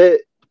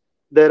 that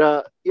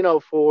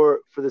for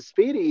the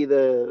Speedy,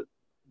 the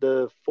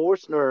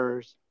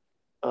Forstner's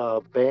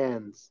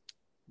bands,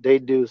 they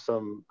do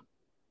some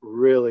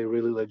really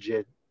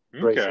legit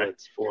Okay.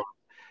 bracelets for.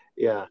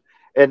 Yeah,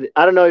 and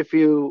I don't know if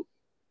you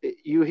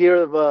hear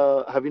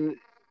of have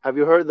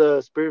you heard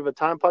the Spirit of a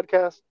Time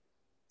podcast?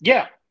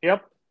 Yeah.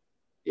 Yep.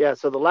 Yeah,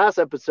 so the last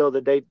episode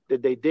that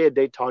they did,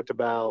 they talked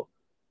about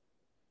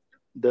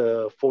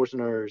the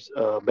Forstner's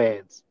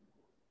bands.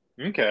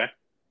 Okay.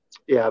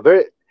 Yeah,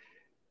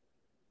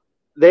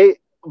 they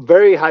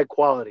very high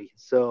quality.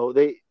 So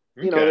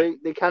Okay.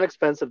 they kind of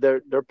expensive.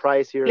 They're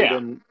pricier Yeah.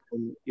 than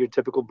your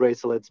typical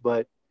bracelets,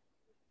 but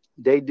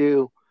they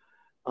do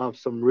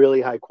some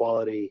really high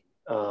quality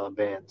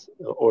bands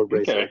or Okay.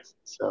 bracelets.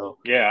 So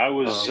Yeah. I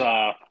was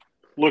um,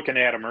 looking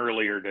at them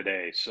earlier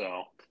today,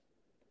 so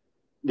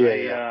I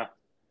yeah,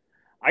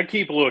 I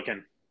keep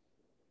looking.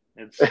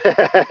 It's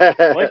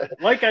yeah,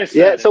 like I yeah.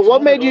 said, So it's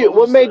one of what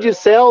those made that you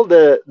sell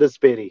the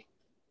Spitty?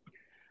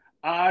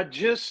 I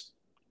just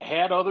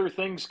had other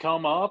things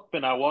come up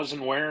and I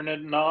wasn't wearing it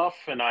enough,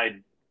 and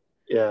I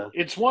Yeah,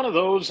 it's one of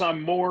those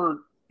I'm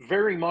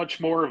very much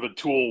more of a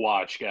tool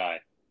watch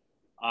guy.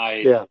 I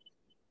yeah,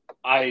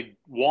 I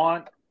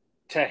want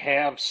to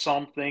have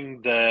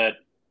something that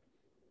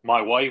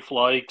my wife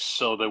likes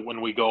so that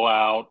when we go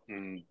out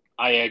and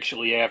I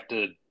actually have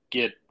to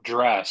get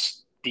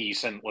dressed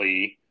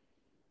decently,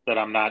 that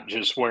I'm not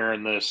just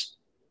wearing this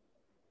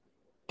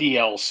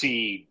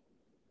DLC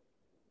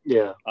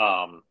yeah,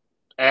 um,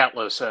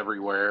 Atlas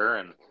everywhere.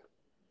 And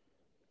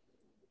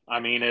I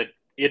mean,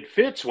 it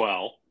fits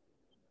well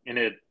and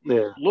it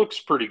yeah, looks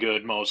pretty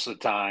good most of the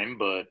time.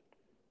 But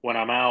when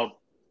I'm out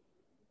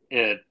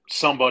at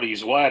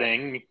somebody's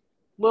wedding,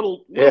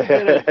 little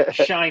bit of yeah.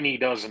 shiny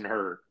doesn't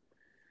hurt.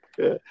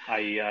 Yeah.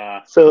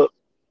 I So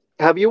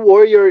have you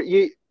wore your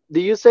you?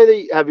 Do you say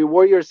that have you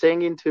wore your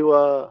singing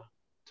to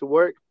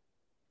work?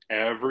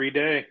 every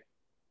day.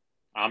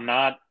 I'm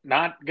not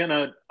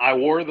gonna. I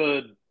wore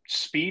the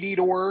Speedy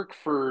to work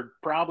for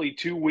probably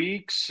 2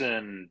 weeks,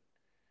 and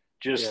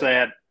just Yeah,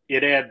 that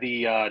it had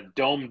the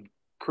domed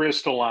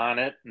crystal on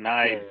it, and yeah,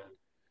 I yeah.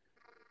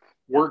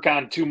 work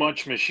on too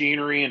much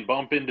machinery and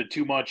bump into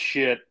too much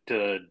shit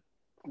to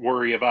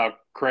worry about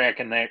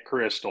cracking that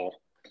crystal.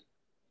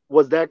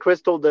 Was that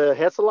crystal the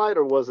Hesselite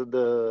or was it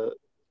the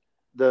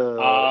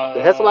Uh,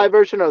 Hesselite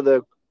version or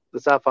the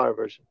Sapphire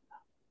version?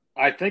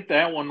 I think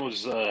that one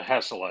was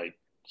Hesselite.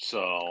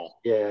 So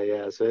Yeah,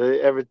 yeah. So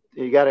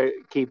you gotta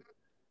keep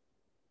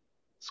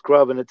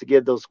scrubbing it to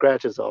get those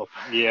scratches off.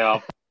 yeah,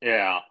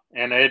 yeah,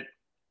 and it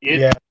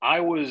Yeah. I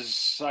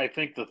was I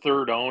think the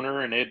third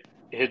owner, and it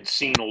had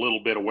seen a little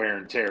bit of wear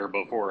and tear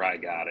before I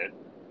got it.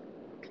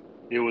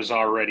 It was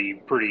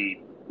already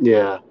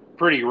Yeah.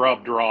 pretty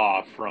rubbed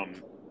raw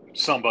from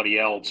somebody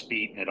else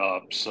beating it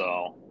up.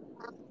 So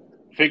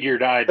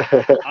figured I'd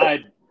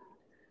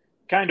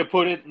kind of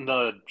put it in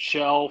the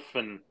shelf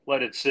and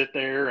let it sit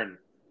there, and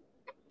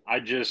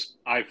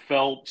I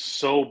felt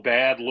so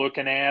bad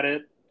looking at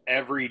it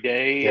every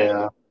day and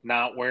Yeah.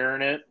 not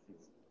wearing it.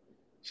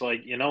 It's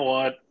like, you know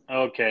what?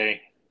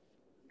 Okay,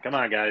 come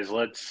on, guys.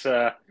 Let's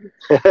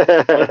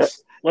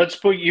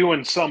put you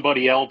in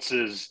somebody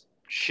else's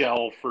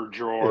shelf or Yeah.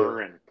 drawer,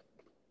 and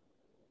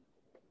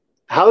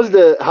how's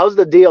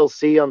the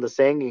DLC on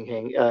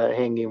the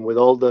hanging with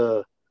all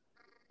the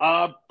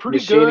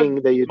Pretty good.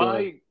 machining that you're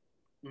doing?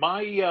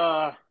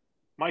 My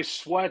my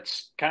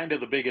sweat's kind of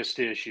the biggest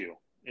issue.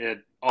 It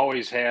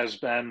always has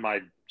been.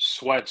 My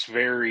sweat's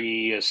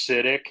very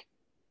acidic,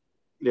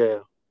 Yeah.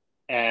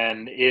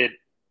 and it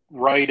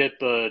right at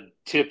the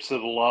tips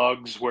of the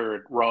lugs where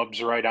it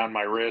rubs right on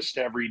my wrist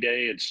every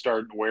day. It's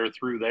starting to wear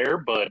through there,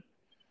 but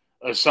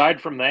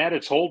aside from that,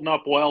 it's holding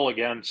up well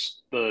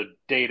against the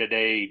day to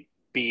day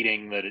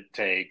beating that it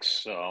takes.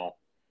 So,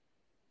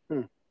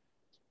 Hmm,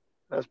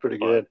 that's pretty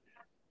but good.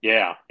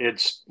 yeah,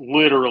 it's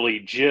literally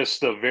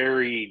just the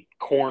very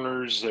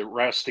corners that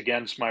rest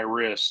against my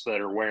wrists that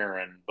are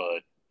wearing.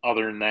 But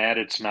other than that,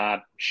 it's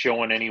not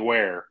showing any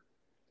wear.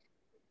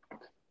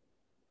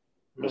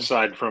 Hmm.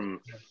 Aside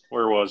from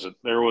where was it?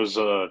 There was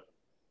a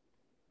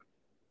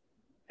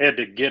had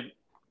to get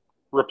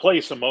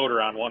replace a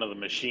motor on one of the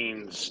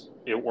machines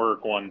at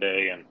work one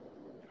day and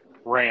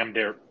rammed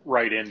it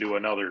right into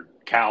another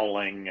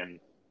cowling and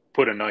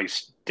put a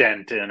nice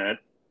dent in it.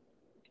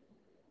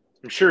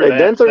 I'm sure Hey, that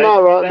dents are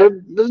not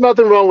wrong. There's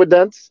nothing wrong with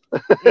dents.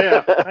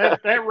 yeah,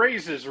 that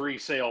raises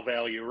resale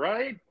value,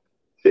 right?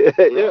 Yeah,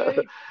 Right?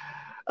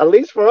 at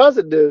least for us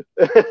it do.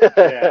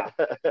 Yeah,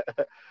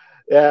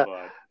 Yeah,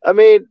 but I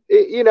mean,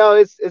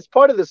 it's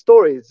part of the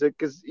story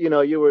because you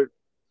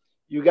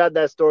got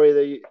that story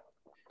that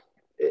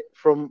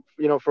from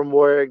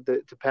work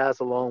to pass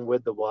along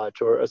with the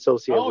watch or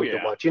associate oh with the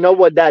yeah, watch. You know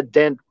what that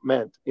dent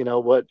meant.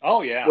 What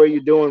oh yeah, were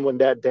you doing when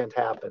that dent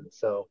happened?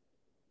 So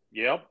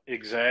yep,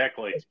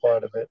 exactly. that's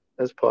part of it.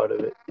 That's part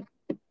of it.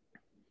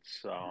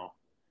 So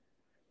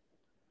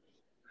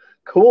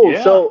Cool.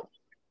 yeah, So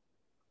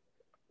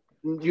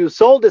you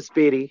sold the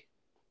Speedy.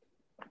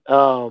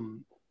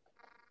 Um,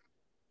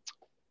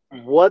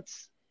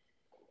 what's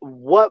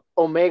what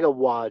Omega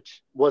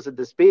watch was it?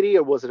 The Speedy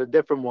or was it a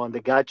different one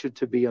that got you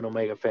to be an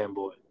Omega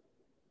fanboy?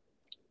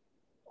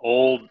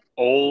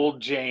 old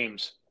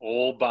James,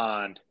 old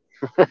Bond.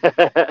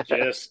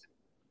 Just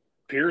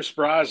Pierce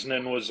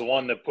Brosnan was the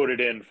one that put it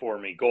in for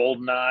me.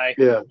 Goldeneye.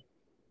 Yeah.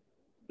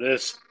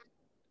 This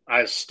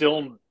I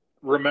still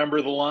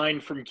remember the line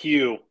from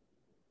Q.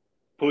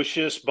 Push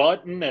this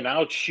button and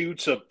out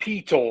shoots a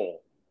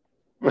P-toll.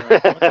 I'm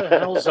like, what the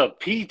hell's a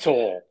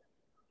P-toll?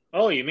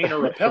 Oh, you mean a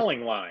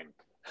repelling line?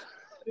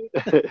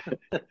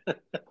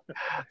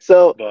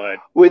 So, But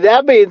with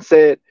that being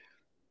said,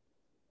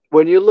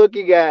 when you're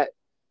looking at,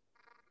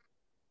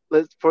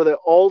 for the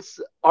old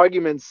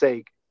argument's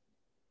sake,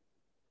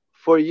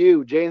 for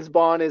you, James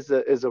Bond is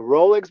a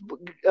Rolex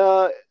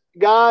uh,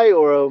 guy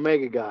or an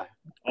Omega guy?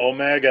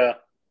 Omega,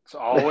 it's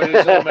always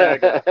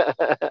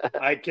Omega.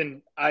 I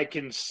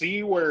can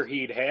see where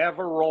he'd have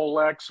a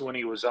Rolex when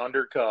he was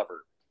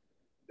undercover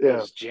Yeah.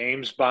 because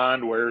James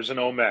Bond wears an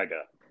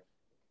Omega.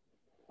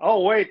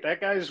 Oh wait,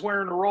 that guy's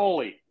wearing a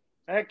Rolly.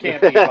 That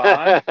can't be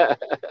Bond.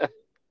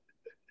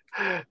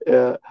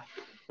 Yeah.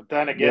 But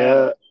then again,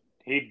 Yeah.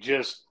 he'd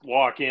just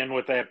walk in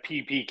with that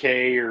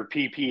PPK or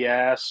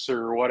PPS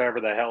or whatever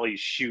the hell he's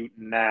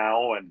shooting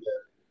now and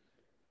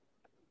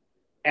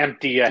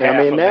empty a I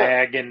half mean a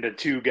mag into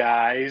two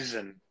guys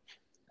and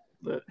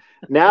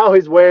now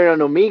he's wearing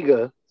an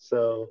Omega,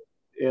 so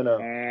you know.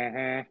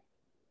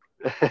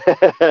 mm-hmm.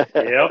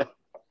 Yep.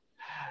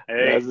 That's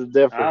Hey, the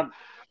difference.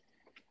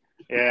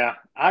 yeah,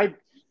 I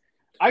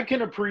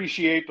can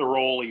appreciate the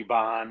Rolly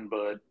Bond,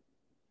 but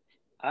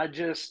I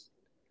just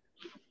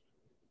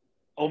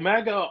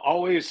Omega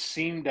always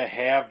seemed to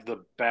have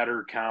the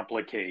better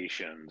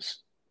complications,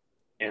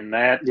 and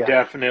that Yeah.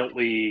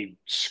 definitely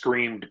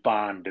screamed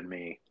Bond to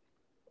me.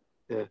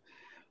 Yeah.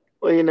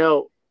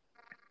 Well,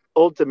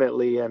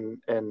 ultimately,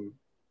 and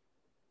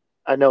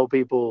I know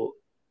people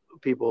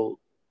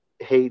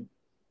hate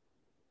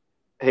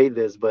hate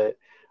this, but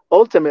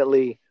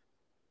ultimately,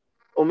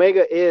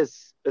 Omega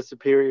is a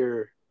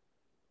superior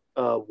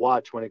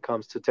watch when it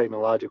comes to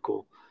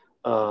technological,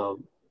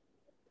 um,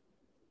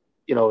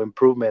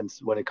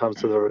 improvements when it comes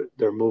to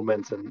their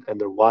movements and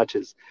their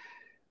watches.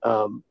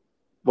 Um,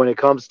 when it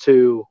comes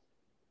to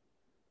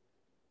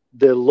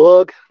the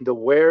look, the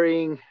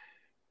wearing,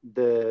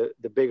 the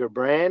bigger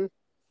brand,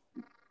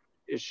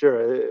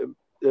 sure,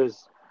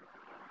 there's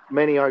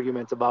many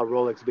arguments about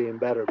Rolex being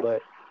better,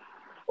 but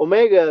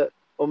Omega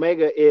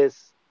Omega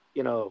is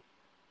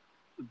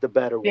the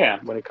better one Yeah,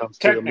 when it comes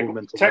to the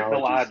movement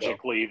technology. So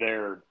technologically,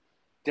 they're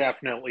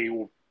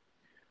definitely.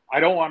 I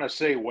don't want to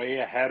say way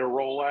ahead of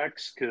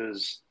Rolex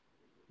because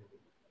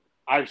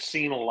I've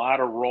seen a lot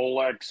of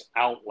Rolex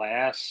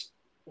outlast.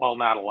 Well,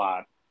 not a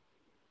lot.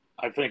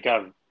 I think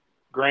I've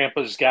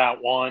Grandpa's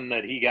got one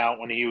that he got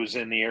when he was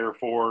in the Air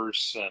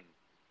Force, and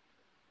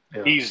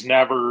yeah, he's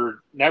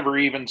never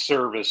even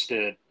serviced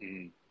it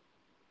in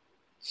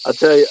I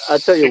tell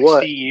you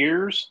what, 60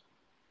 years.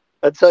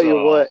 I tell you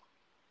So what.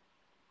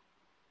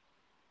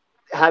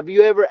 Have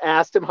you ever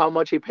asked him how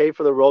much he paid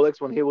for the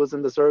Rolex when he was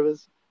in the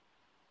service?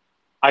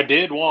 I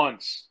did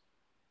once.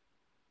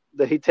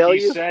 Did he tell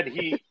you?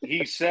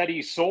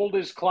 He sold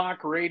his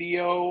clock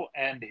radio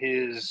and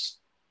his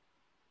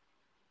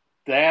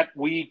that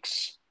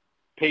week's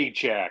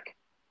paycheck.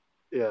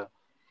 Yeah.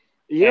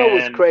 You know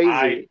what's And I,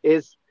 crazy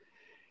is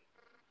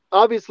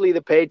obviously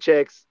the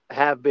paychecks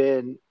have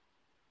been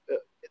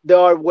they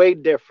are way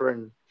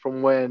different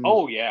from when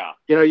oh, yeah.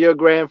 your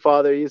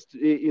grandfather used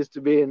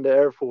to be in the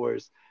Air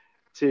Force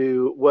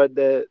to what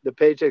the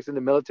paychecks in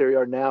the military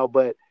are now.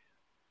 But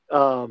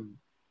um,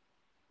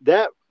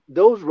 that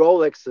those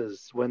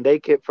Rolexes when they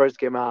first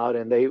came out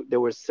and they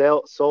were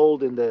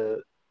sold in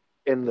the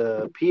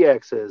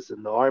PXs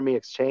and the Army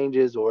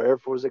exchanges or Air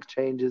Force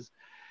exchanges,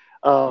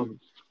 um,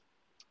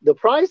 the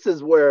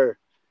prices were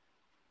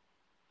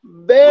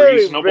very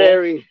Reasonable.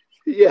 very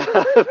yeah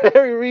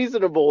very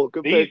reasonable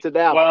compared The, to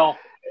now. well,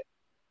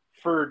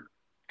 for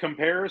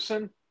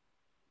comparison,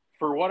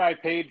 for what I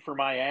paid for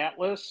my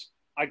Atlas,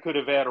 I could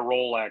have had a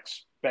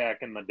Rolex back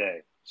in the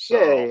day.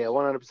 Yeah, yeah, So, yeah,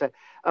 100%.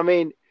 I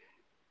mean,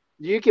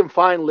 you can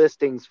find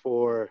listings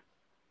for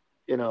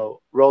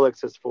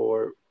Rolexes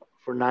for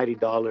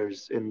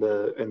 $90 in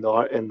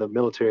the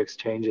military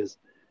exchanges.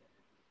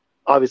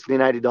 Obviously,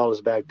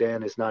 $90 back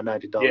then is not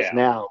 $90 yeah.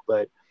 now,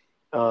 but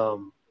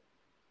um,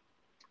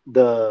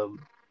 the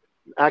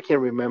I can't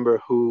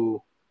remember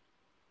who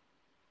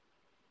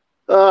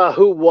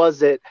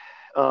was it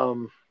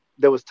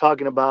that was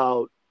talking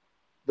about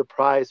the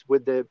price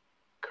with the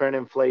current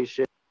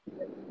inflation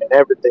and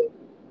everything.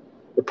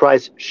 The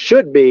price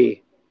should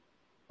be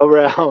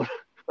around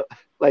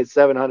like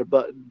 700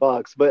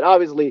 bucks, but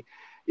obviously,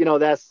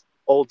 that's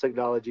old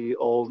technology,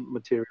 old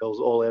materials,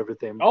 old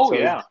everything. Oh, So,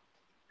 yeah.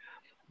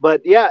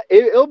 but yeah,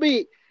 it'll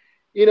be,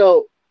 you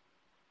know,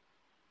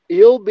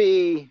 it'll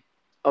be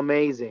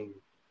amazing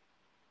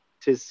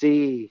to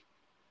see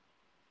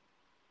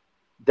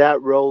that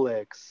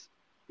Rolex,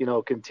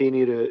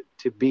 continue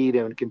to beat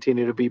and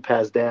continue to be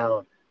passed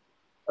down.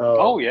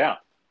 Oh, Um, yeah.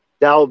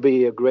 that would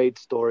be a great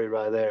story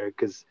right there,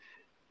 because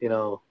you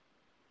know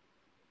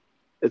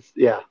it's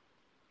yeah,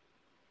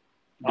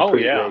 it'd be Oh,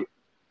 pretty yeah. great.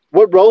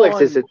 What Well,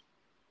 Rolex is it? and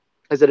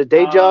Is it a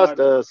uh, Datejust,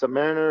 a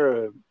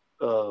Submariner,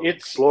 a it's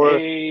Explorer?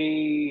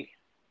 a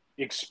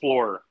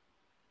Explorer.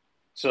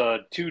 It's a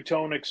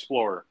two-tone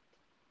Explorer.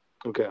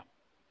 Okay,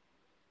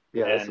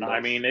 yeah, that's a And I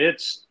nice. mean,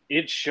 it's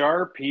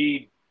sharp.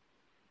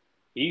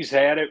 He's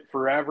had it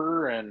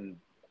forever, and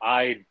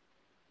I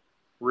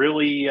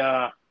really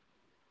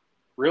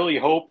really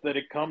hope that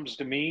it comes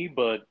to me.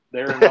 But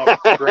there are enough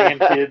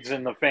grandkids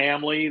in the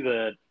family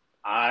that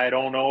I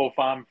don't know if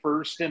I'm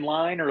first in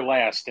line or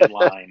last in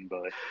line.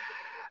 But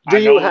Do I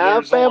you know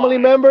have there's a family line.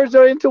 members that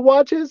are into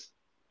watches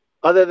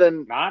other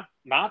than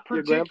Not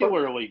your grandpa?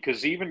 particularly,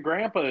 because even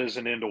Grandpa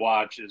isn't into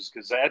watches,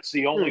 because that's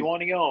the only Hmm.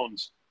 one he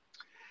owns.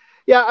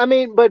 Yeah, I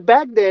mean, but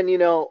back then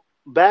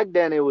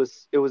it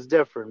was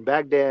different.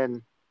 Back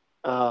then,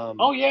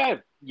 Oh um, yeah,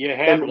 you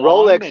and had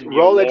one and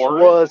you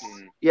wore it,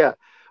 and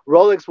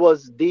Rolex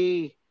was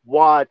the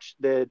watch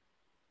that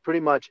pretty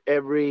much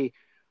every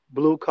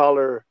blue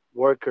collar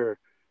worker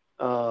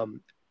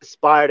um,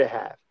 aspired to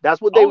have.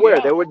 That's what they oh were.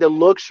 They yeah, were the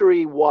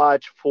luxury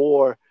watch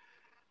for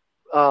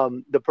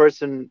the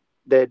person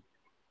that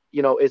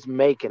is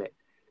making it,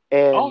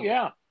 oh and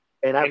yeah,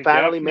 I and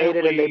finally made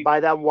it, and they definitely, buy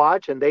that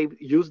watch, and they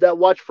use that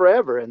watch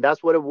forever, and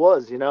that's what it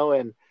was.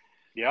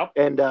 yep,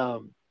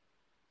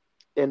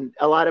 And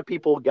a lot of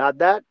people got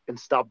that and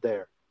stopped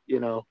there.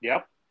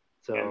 yep,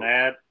 and So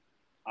that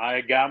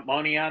I got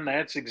money on.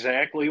 That's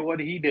exactly what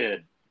he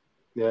did.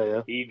 yeah,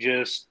 yeah, He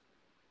just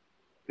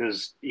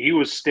because he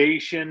was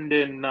stationed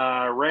in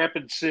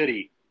Rapid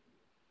City,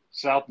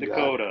 South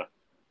got it. Dakota.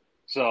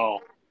 So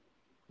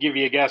give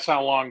you a guess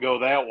how long ago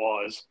that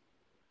was.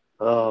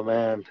 Oh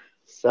man,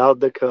 South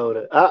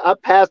Dakota. I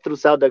passed through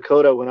South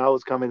Dakota when I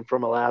was coming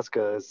from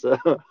Alaska, so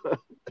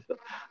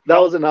that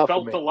was Felt enough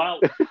for felt a me.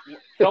 lot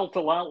felt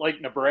a lot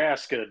like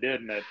Nebraska,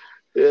 didn't it?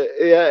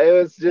 Yeah,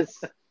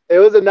 it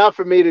was enough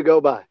for me to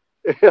go by.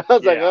 I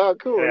was like, Yeah, oh,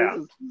 cool. This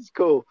yeah. is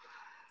cool.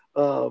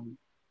 Um,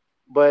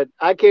 but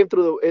I came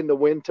through in the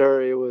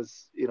winter. It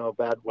was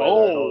bad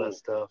weather and all that Oh,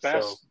 stuff.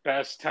 So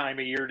best time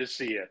of year to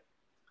see it.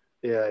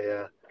 yeah,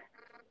 yeah.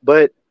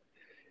 But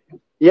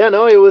yeah,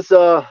 no, it was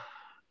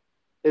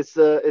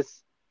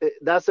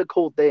that's a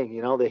cool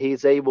thing, that he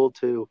was able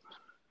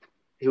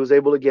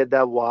to get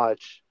that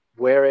watch,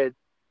 wear it,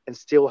 and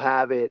still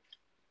have it,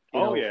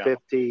 Oh yeah,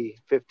 50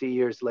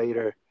 years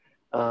later,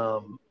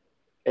 um,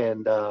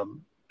 and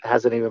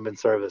hasn't even been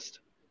serviced.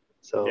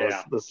 So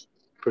yeah, that's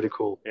pretty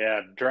cool.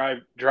 yeah.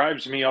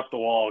 Drives me up the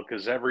wall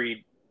because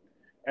every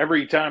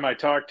time I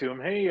talk to him,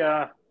 hey,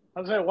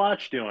 how's that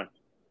watch doing?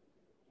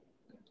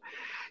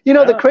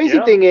 The crazy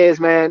Yeah. thing is,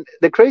 man,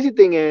 the crazy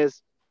thing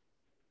is,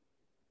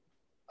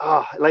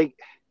 like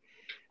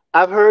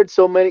I've heard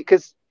so many,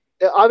 because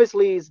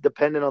obviously it's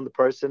dependent on the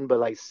person, but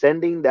like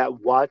sending that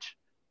watch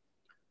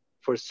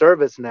for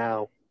service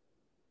now,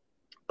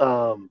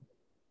 um,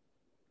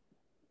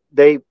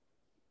 they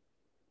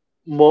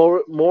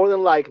more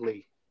than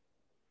likely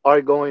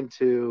are going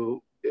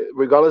to,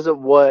 regardless of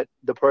what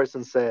the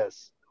person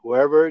says,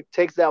 whoever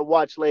takes that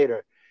watch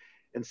later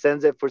and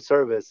sends it for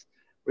service,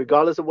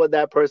 regardless of what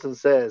that person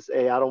says,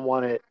 hey, I don't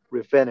want it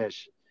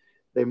refinished,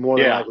 they more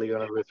than Yeah, likely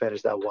going to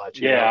refinish that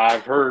watch. yeah.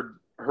 I've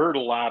heard a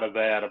lot of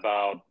that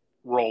about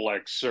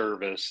Rolex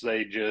service.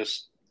 They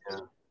just,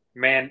 Yeah.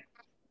 man,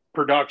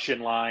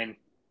 production line,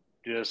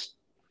 just,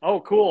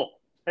 oh, cool.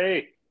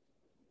 Hey,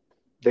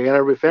 They're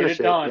gonna get refinish it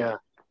it. done. Yeah,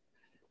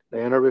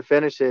 they're gonna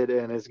refinish it,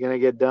 and it's gonna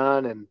get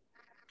done. And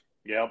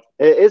Yep.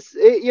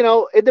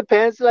 it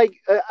depends. Like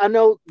I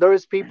know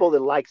there's people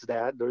that likes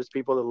that. There's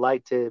people that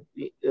like to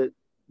uh,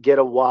 get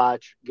a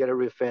watch, get a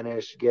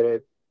refinish, get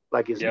it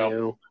like it's Yep.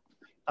 new,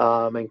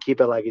 and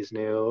keep it like it's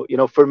new.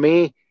 For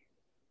me,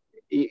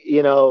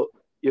 you know,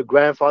 your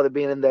grandfather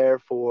being in the Air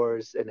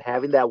Force and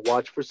having that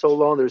watch for so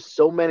long, there's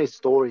so many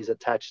stories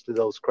attached to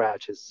those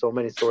scratches, so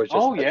many stories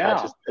just Oh,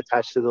 yeah.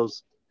 attached to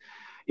those,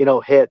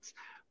 hits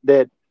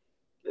that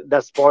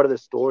that's part of the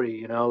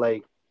story,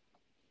 like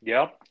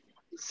Yep.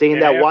 seeing And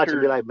that watch and be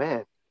after, like,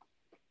 man,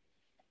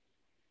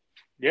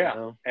 you yeah,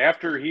 know,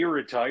 after he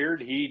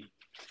retired, he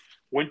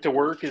went to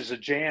work as a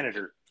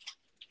janitor.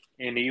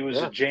 And he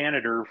was a yeah,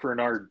 janitor for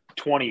another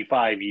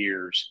 25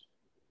 years.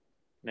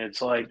 And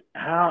it's like,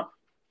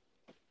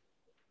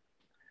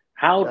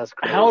 that's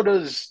how crazy.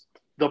 does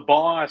the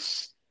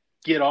boss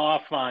get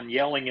off on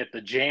yelling at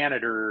the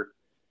janitor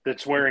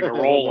that's wearing a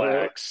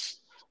Rolex?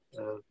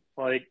 uh,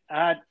 Like,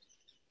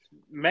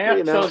 you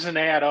math know, doesn't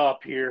add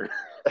up here.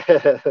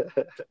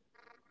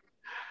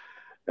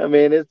 I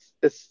mean, it's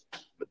that's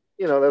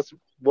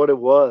what it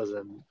was,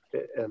 and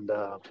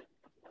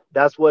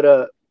that's what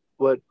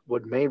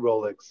made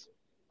Rolex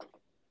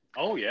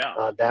Oh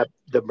yeah, that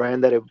the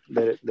brand that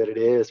it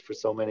is for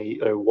so many,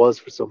 or was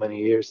for so many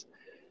years.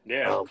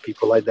 yeah,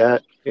 People like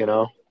that,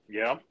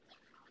 yeah.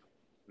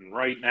 And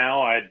right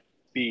now, I'd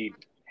be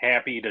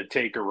happy to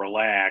take a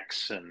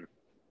relax. And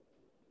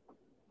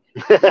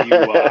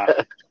you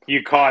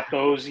you caught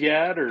those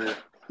yet, or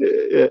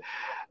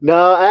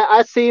No,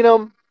 I seen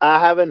them. I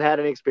haven't had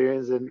any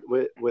experience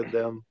with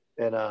them,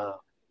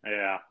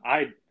 yeah,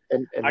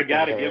 and I in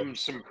got to give hand. them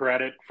some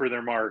credit for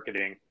their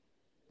marketing.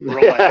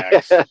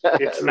 Relax,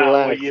 it's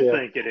not what Relax, you yeah,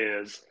 think it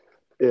is.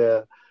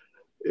 yeah,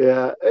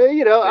 yeah.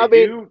 I They mean,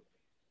 do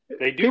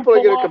they do people are pull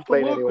gonna off the complain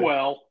look anyway.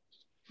 well,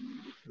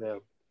 Yeah,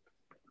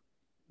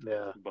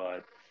 yeah.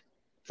 but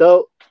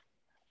So,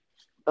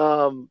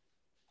 um,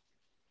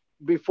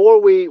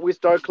 before we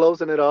start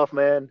closing it off,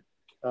 man,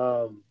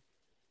 um,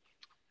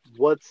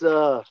 what's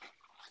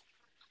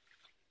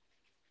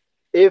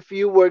if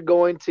you were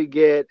going to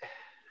get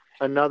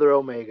another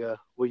Omega,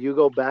 will you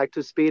go back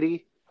to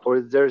Speedy,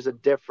 or there's a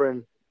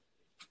different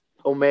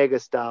Omega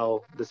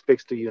style that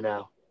speaks to you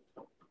now?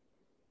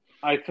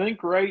 I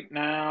think right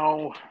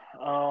now,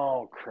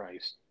 oh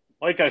Christ.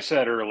 Like I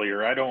said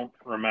earlier, I don't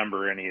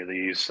remember any of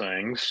these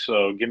things.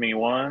 So give me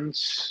 1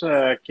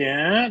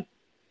 second.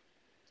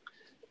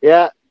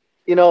 Yeah,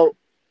 you know,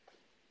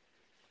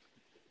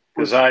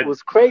 Because was I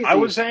crazy.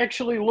 was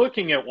actually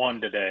looking at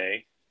one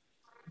today.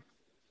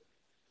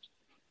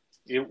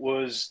 It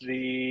was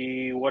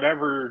the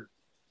whatever.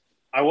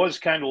 I was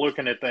kind of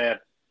looking at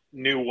that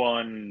new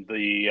one,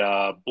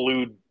 the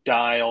blue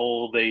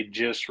dial they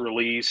just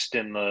released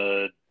in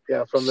the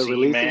Yeah, from the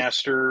releases.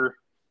 Seamaster.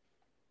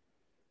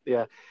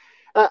 Yeah,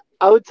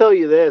 I would tell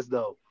you this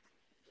though.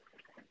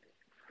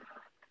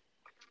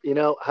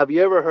 Have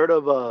you ever heard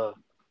of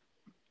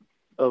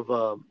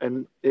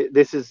and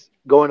this is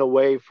going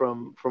away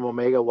from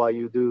Omega while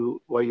you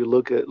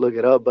look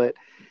it up, but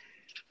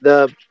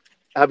the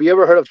have you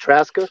ever heard of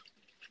Traska?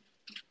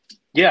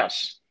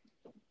 Yes,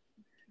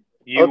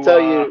 I'll you tell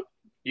you.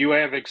 you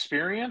have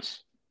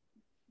experience.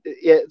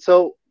 Yeah,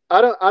 so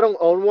I don't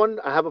own one.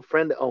 I have a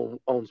friend that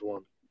owns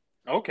one,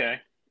 Okay,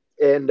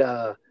 and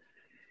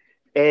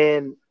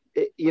and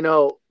you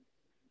know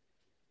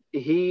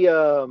he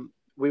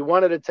we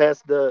wanted to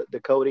test the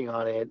coating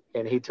on it,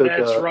 and he took that's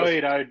a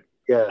right.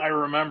 yeah, I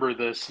remember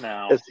this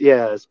now.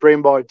 a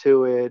spring bar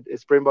to it, a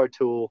spring bar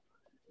tool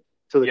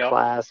to the Yep.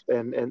 clasp,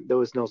 and there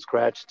was no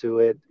scratch to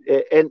it.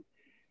 And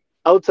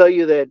I'll tell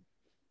you that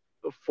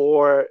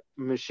for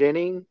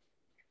machining,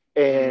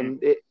 Mm,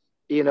 and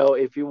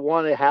if you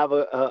want to have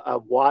a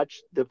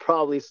watch that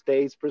probably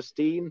stays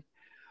pristine,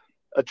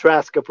 a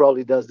Traska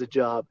probably does the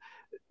job.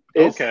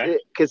 It's okay.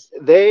 because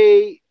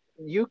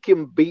you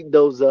can beat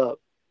those up.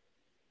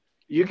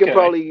 You can Okay.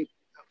 probably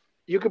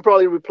you can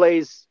probably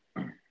replace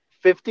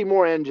 50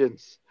 more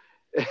engines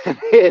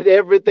and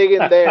everything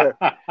in there,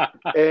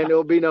 and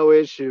it'll be no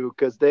issue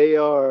because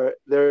they're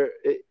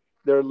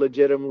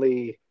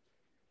legitimately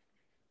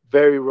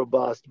very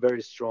robust,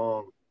 very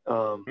strong,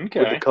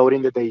 with the Okay.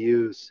 coating that they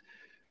use,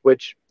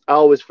 which I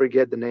always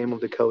forget the name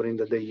of the coating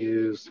that they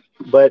use.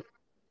 But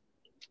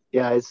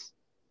yeah,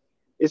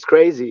 it's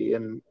crazy,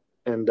 and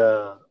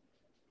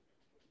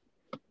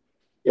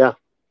yeah,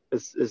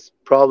 it's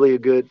probably a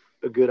good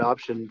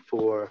option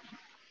for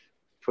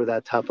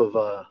that type of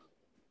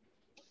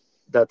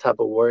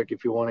work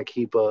if you want to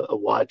keep a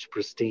watch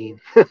pristine.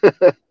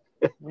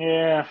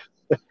 Yeah.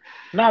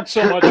 Not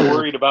so much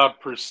worried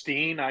about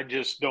pristine. I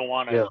just don't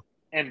want to Yeah,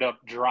 end up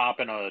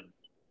dropping a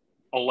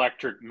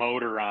electric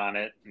motor on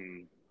it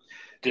and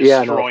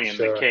yeah, no, for destroying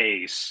the sure.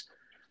 case.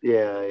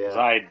 Yeah, Because yeah,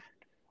 I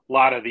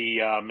lot of the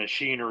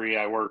machinery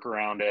I work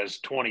around has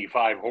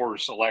 25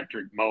 horse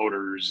electric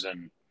motors,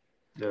 and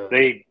Yeah.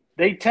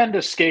 they tend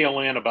to scale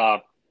in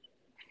about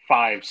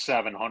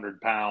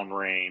 500-700 pound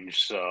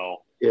range.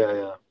 So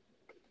Yeah.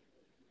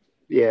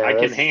 Yeah. I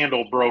can That's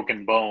handle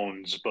broken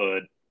bones,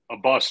 but a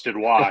busted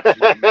watch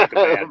might make a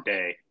bad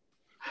day.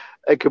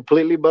 a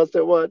completely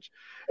busted watch.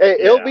 Hey,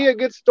 it'll Yeah. be a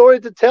good story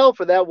to tell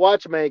for that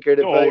watchmaker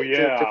Oh to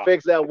yeah.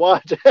 fix that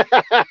watch.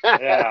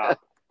 Yeah.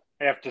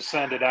 Have to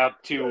send it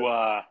out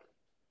to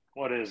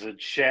what is it?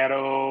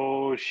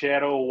 Shadow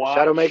Shadowmaker, Watch.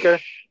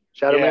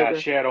 Yeah, Shadowmaker,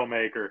 Shadow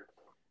Maker.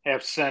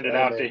 Have to send it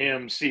out to Shadowmaker.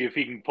 him, see if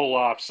he can pull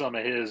off some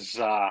of his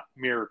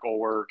miracle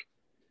work.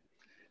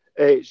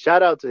 Hey,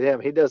 shout out to him.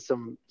 He does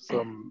some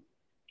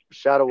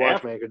Shadow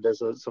After, Watchmaker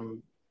does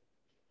some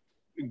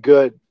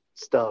good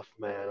stuff,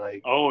 man.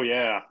 Like oh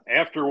yeah,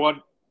 after what?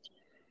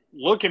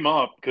 Look him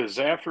up, because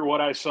after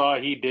what I saw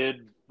he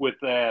did with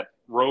that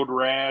Road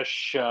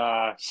Rash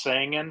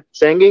singing,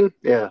 singing,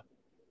 yeah,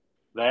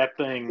 that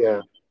yeah.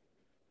 thing,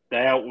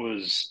 that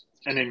was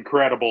an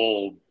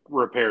incredible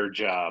repair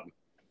job.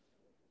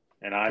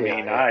 And I Yeah,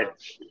 mean, yeah.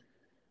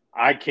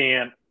 I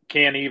can't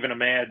even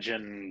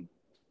imagine.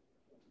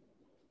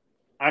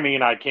 I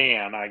mean, I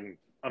can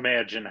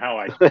imagine how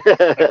I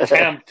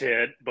attempt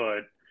it,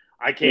 but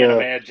I can't Yeah,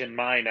 imagine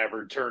mine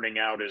ever turning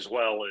out as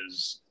well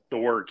as the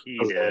work he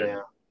did.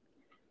 yeah,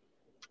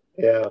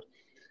 yeah.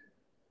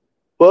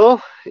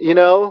 Well,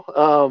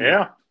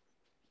 Yeah,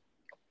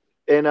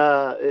 and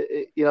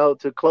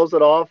to close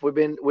it off, we've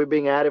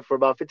been at it for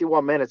about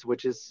 51 minutes,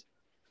 which is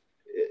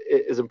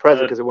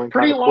impressive a because it went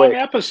kind pretty of long quick.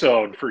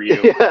 episode for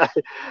you. Yeah,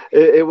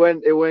 it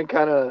went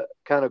kind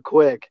of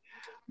quick,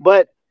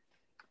 but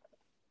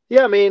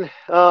yeah, I mean,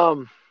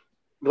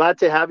 glad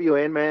to have you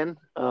in, man.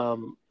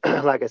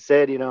 Like I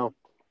said,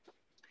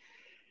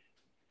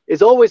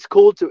 it's always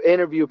cool to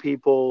interview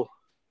people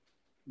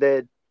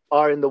that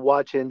are in the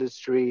watch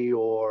industry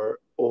or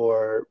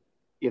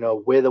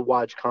with a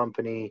watch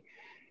company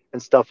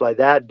and stuff like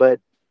that. But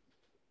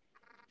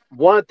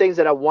one of the things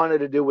that I wanted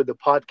to do with the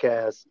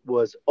podcast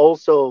was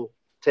also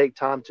take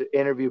time to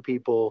interview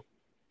people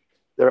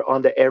that are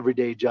on the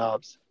everyday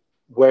jobs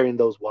wearing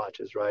those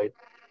watches, right?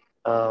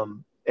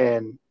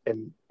 And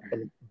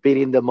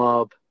beating them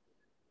up,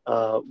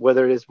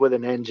 whether it is with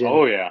an engine,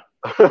 Oh yeah,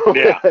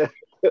 yeah.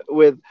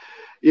 with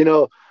you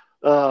know,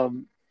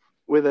 um,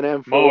 with an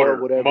M4,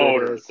 whatever it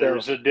Motor. is. So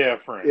There's a yeah,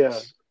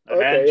 difference. An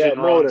okay, yeah, engine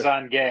runs motor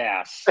on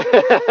gas.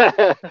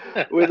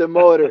 with a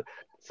motor.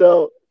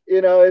 So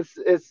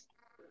it's.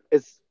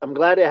 I'm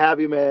glad to have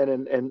you, man,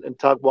 and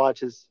talk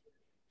watches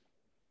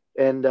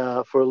and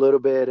for a little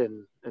bit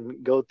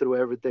and go through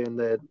everything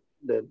that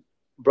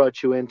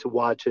brought you into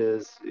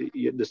watches,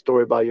 the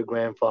story about your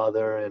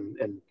grandfather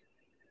and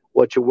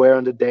what you wear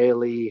on the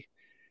daily.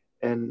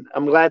 And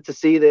I'm glad to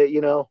see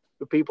that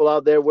the people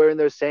out there wearing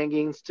their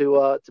Sangings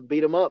to beat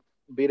them up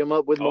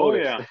with Oh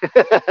motors.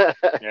 yeah,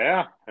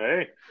 yeah.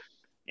 Hey,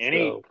 any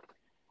So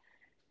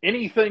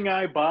anything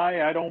I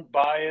buy, I don't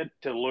buy it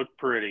to look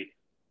pretty,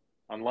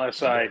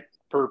 unless I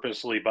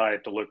purposely buy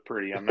it to look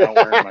pretty. I'm not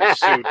wearing my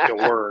suit to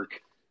work.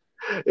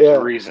 There's a yeah,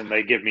 reason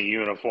they give me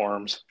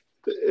uniforms.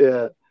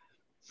 yeah.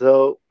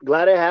 So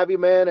glad to have you,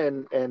 man,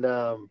 and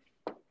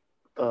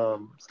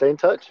stay in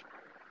touch.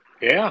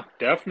 Yeah,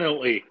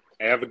 definitely.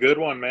 Have a good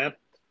one, man.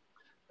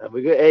 And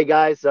we good. Hey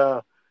guys,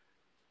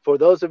 for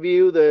those of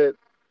you that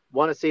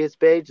want to see his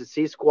page, the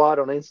C Squad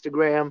on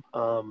Instagram,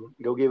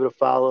 go give it a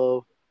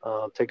follow.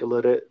 Take a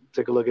look at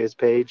his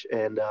page,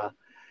 and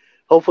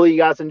hopefully you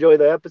guys enjoy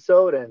the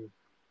episode. And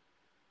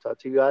talk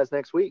to you guys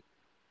next week.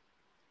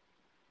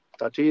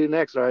 Talk to you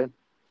next, Ryan.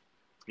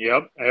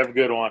 Yep, have a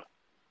good one.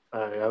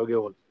 All right, have a good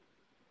one.